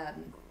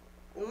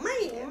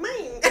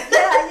 mine.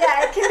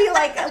 Yeah, it can be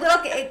like a little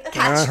cat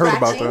I heard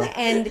about scratching, that.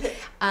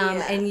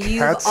 and you've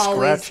Cat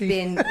always scratchy?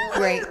 been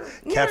great.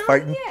 Cat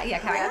fighting? Yeah,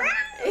 cat.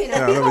 Yeah,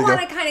 there People we go.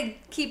 want to kind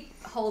of keep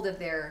hold of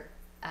their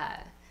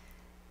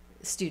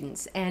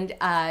students, and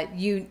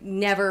you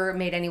never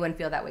made anyone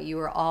feel that way. You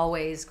were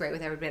always great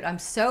with everybody. I'm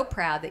so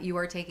proud that you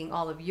are taking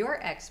all of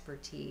your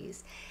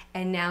expertise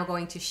and now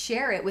going to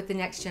share it with the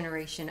next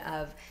generation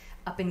of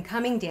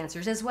up-and-coming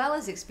dancers as well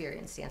as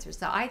experienced dancers.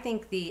 So I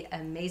think the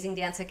Amazing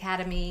Dance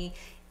Academy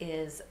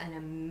is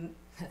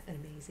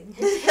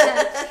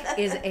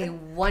is a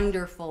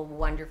wonderful,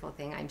 wonderful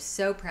thing. I'm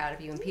so proud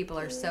of you, and people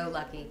are so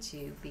lucky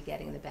to be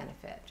getting the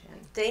benefit.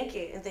 And Thank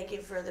you, and thank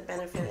you for the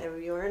benefit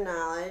of your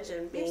knowledge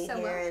and being so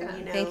here. welcome.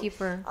 And Thank you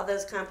for all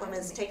those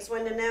compliments. Takes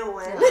one to know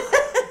one.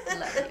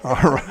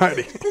 All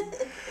righty.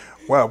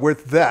 Well,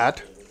 with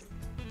that,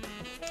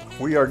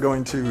 we are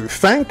going to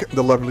thank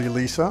the lovely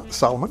Lisa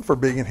Solomon for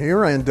being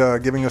here and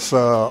giving us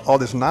all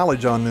this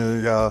knowledge on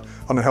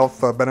the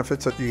health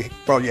benefits that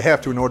you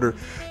have to in order.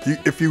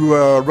 If you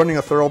running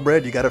a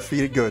thoroughbred, you got to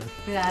feed it good.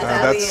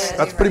 Yeah,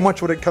 that's pretty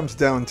much what it comes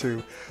down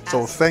to.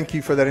 So thank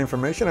you for that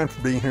information and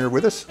for being here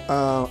with us,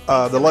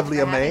 the lovely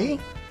Amay.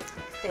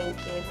 Thank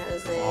you,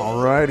 Jose.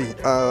 All righty,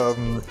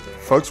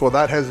 folks. Well,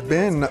 that has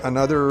been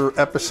another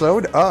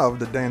episode of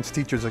the Dance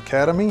Teachers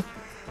Academy.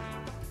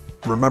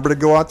 Remember to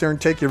go out there and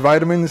take your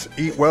vitamins,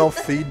 eat well,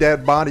 feed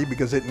that body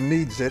because it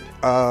needs it.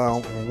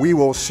 We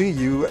will see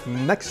you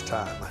next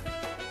time.